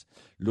jazz.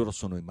 Loro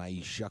sono i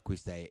Maisha,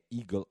 questa è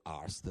Eagle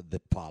Arst,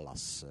 The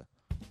Palace.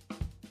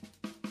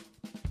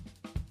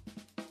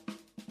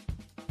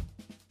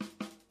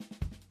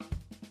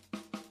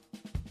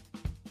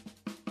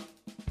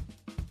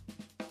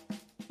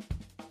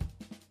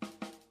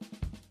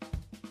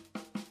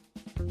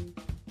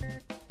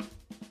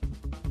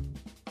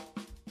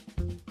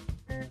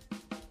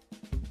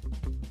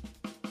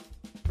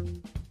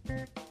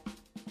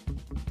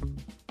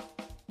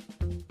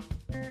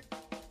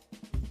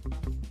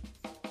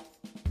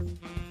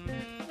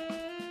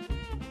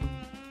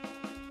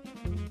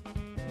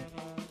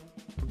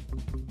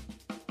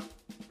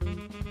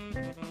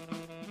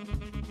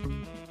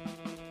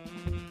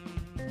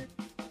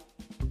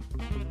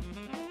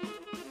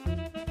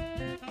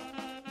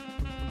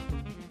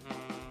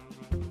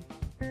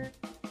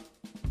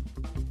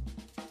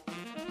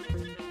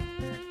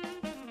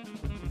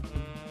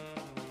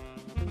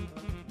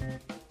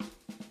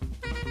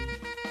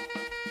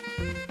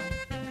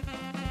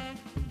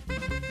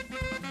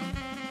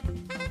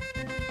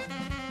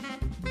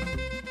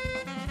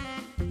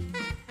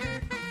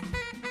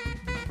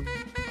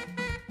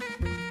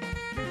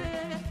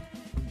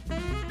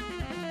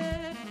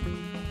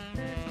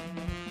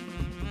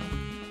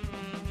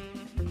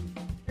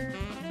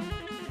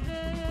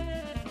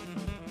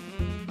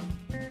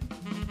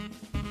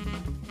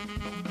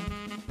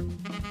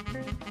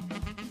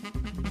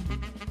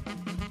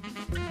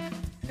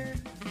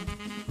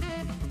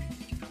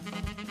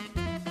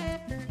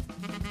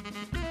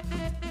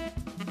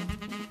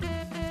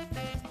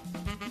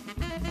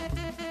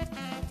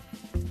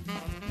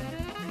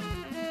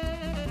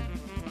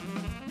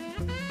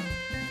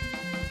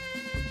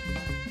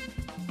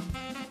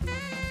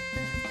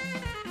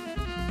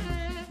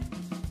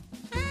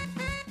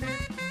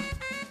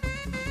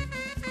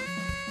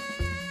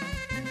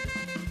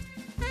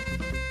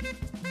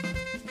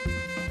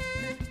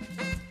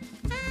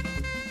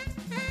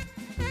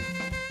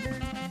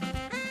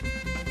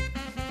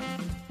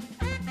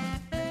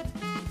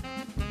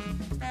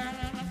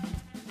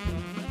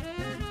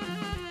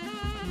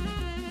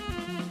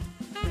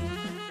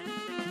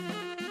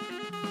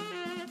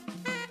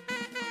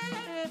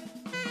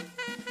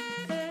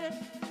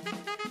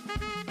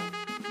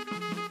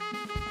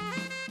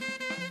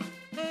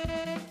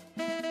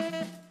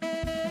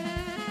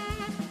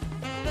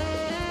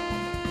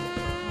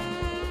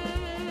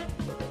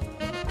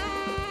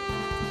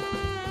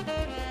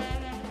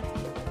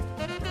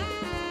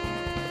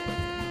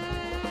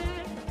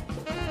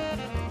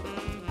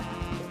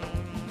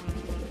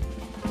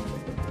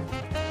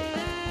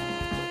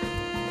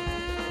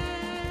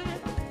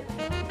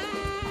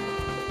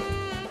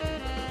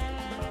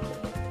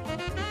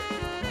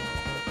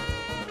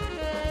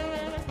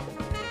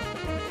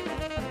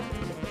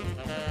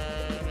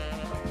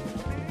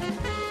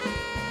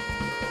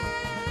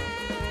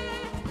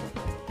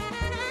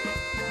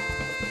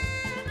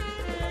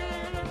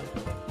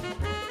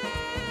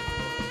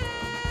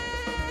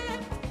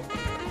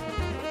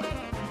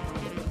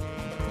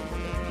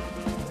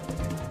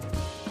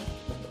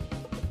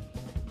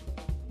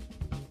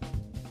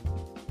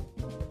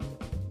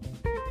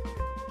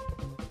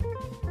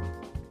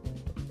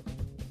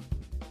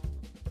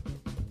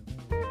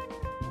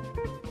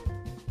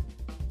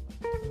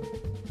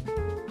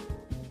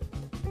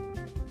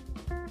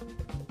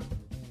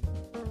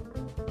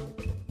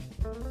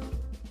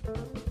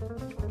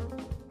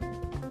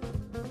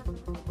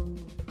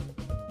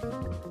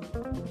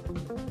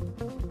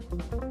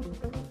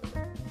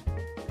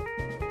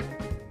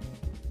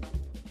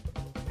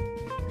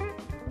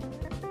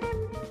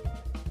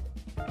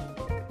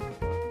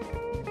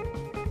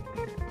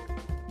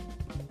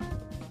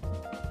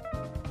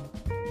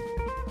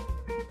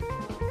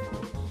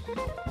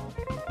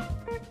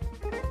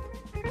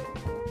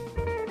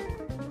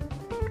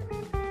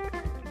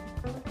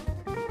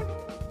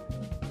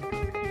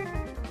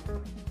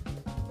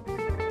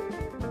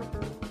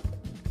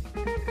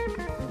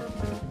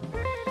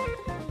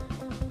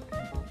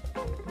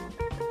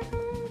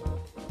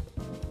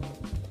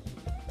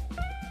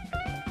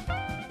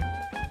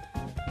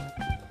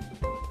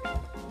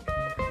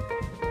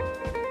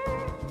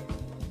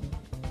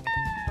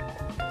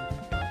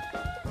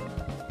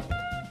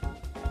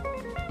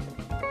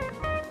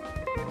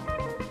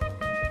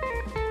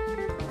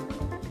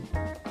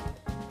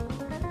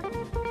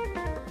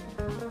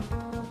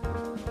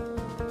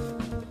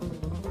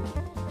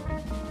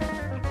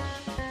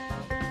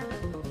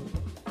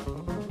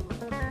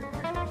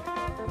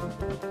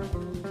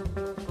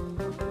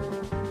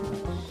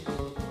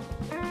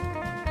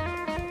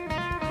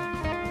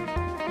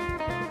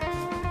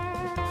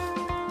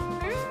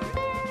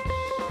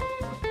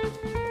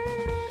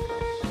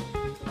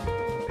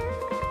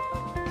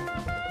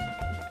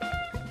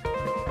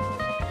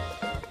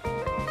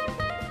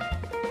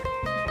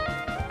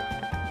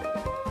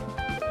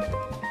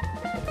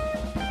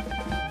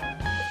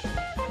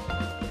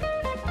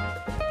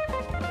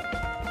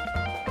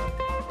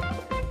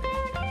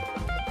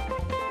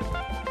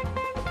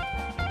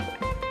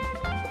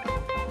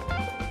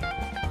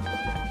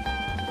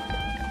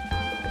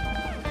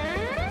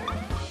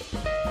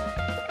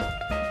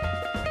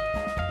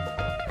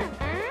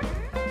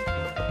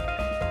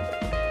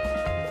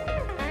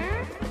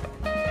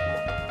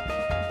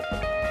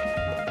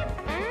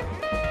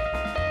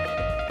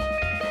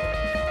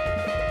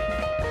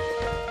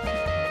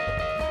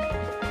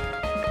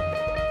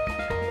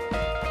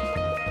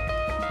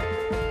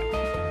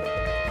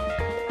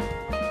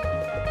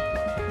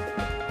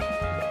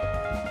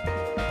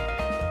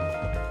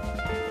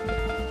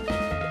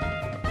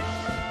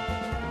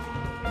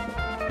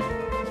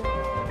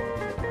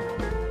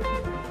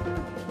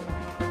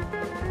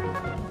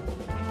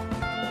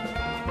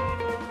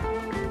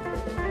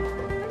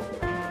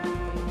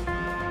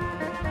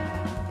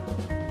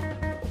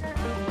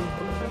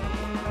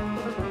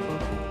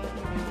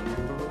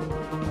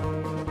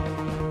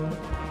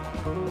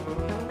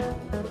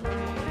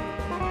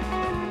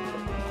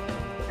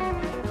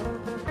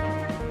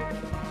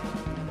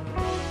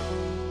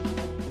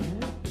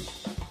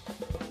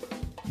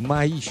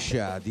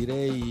 Maisha,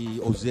 direi,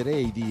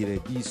 oserei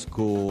dire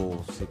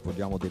disco, se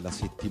vogliamo, della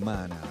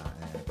settimana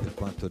per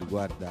quanto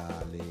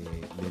riguarda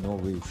le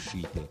nuove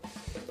uscite.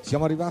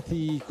 Siamo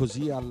arrivati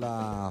così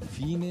alla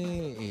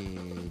fine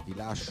e vi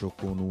lascio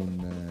con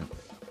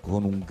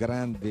un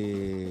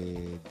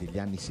grande degli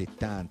anni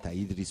 70,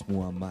 Idris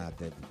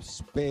Muhammad.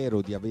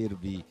 Spero di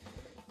avervi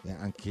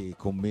anche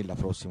con me la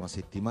prossima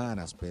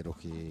settimana, spero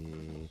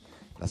che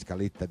la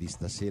scaletta di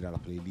stasera, la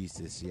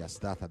playlist sia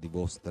stata di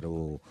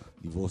vostro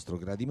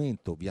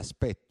gradimento. Vi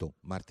aspetto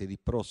martedì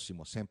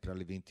prossimo sempre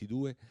alle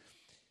 22,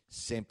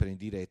 sempre in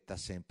diretta,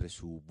 sempre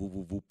su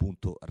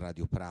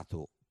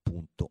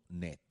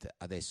www.radioprato.net.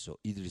 Adesso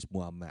Idris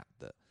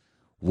Muhammad,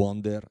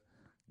 Wonder,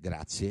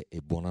 grazie e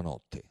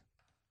buonanotte.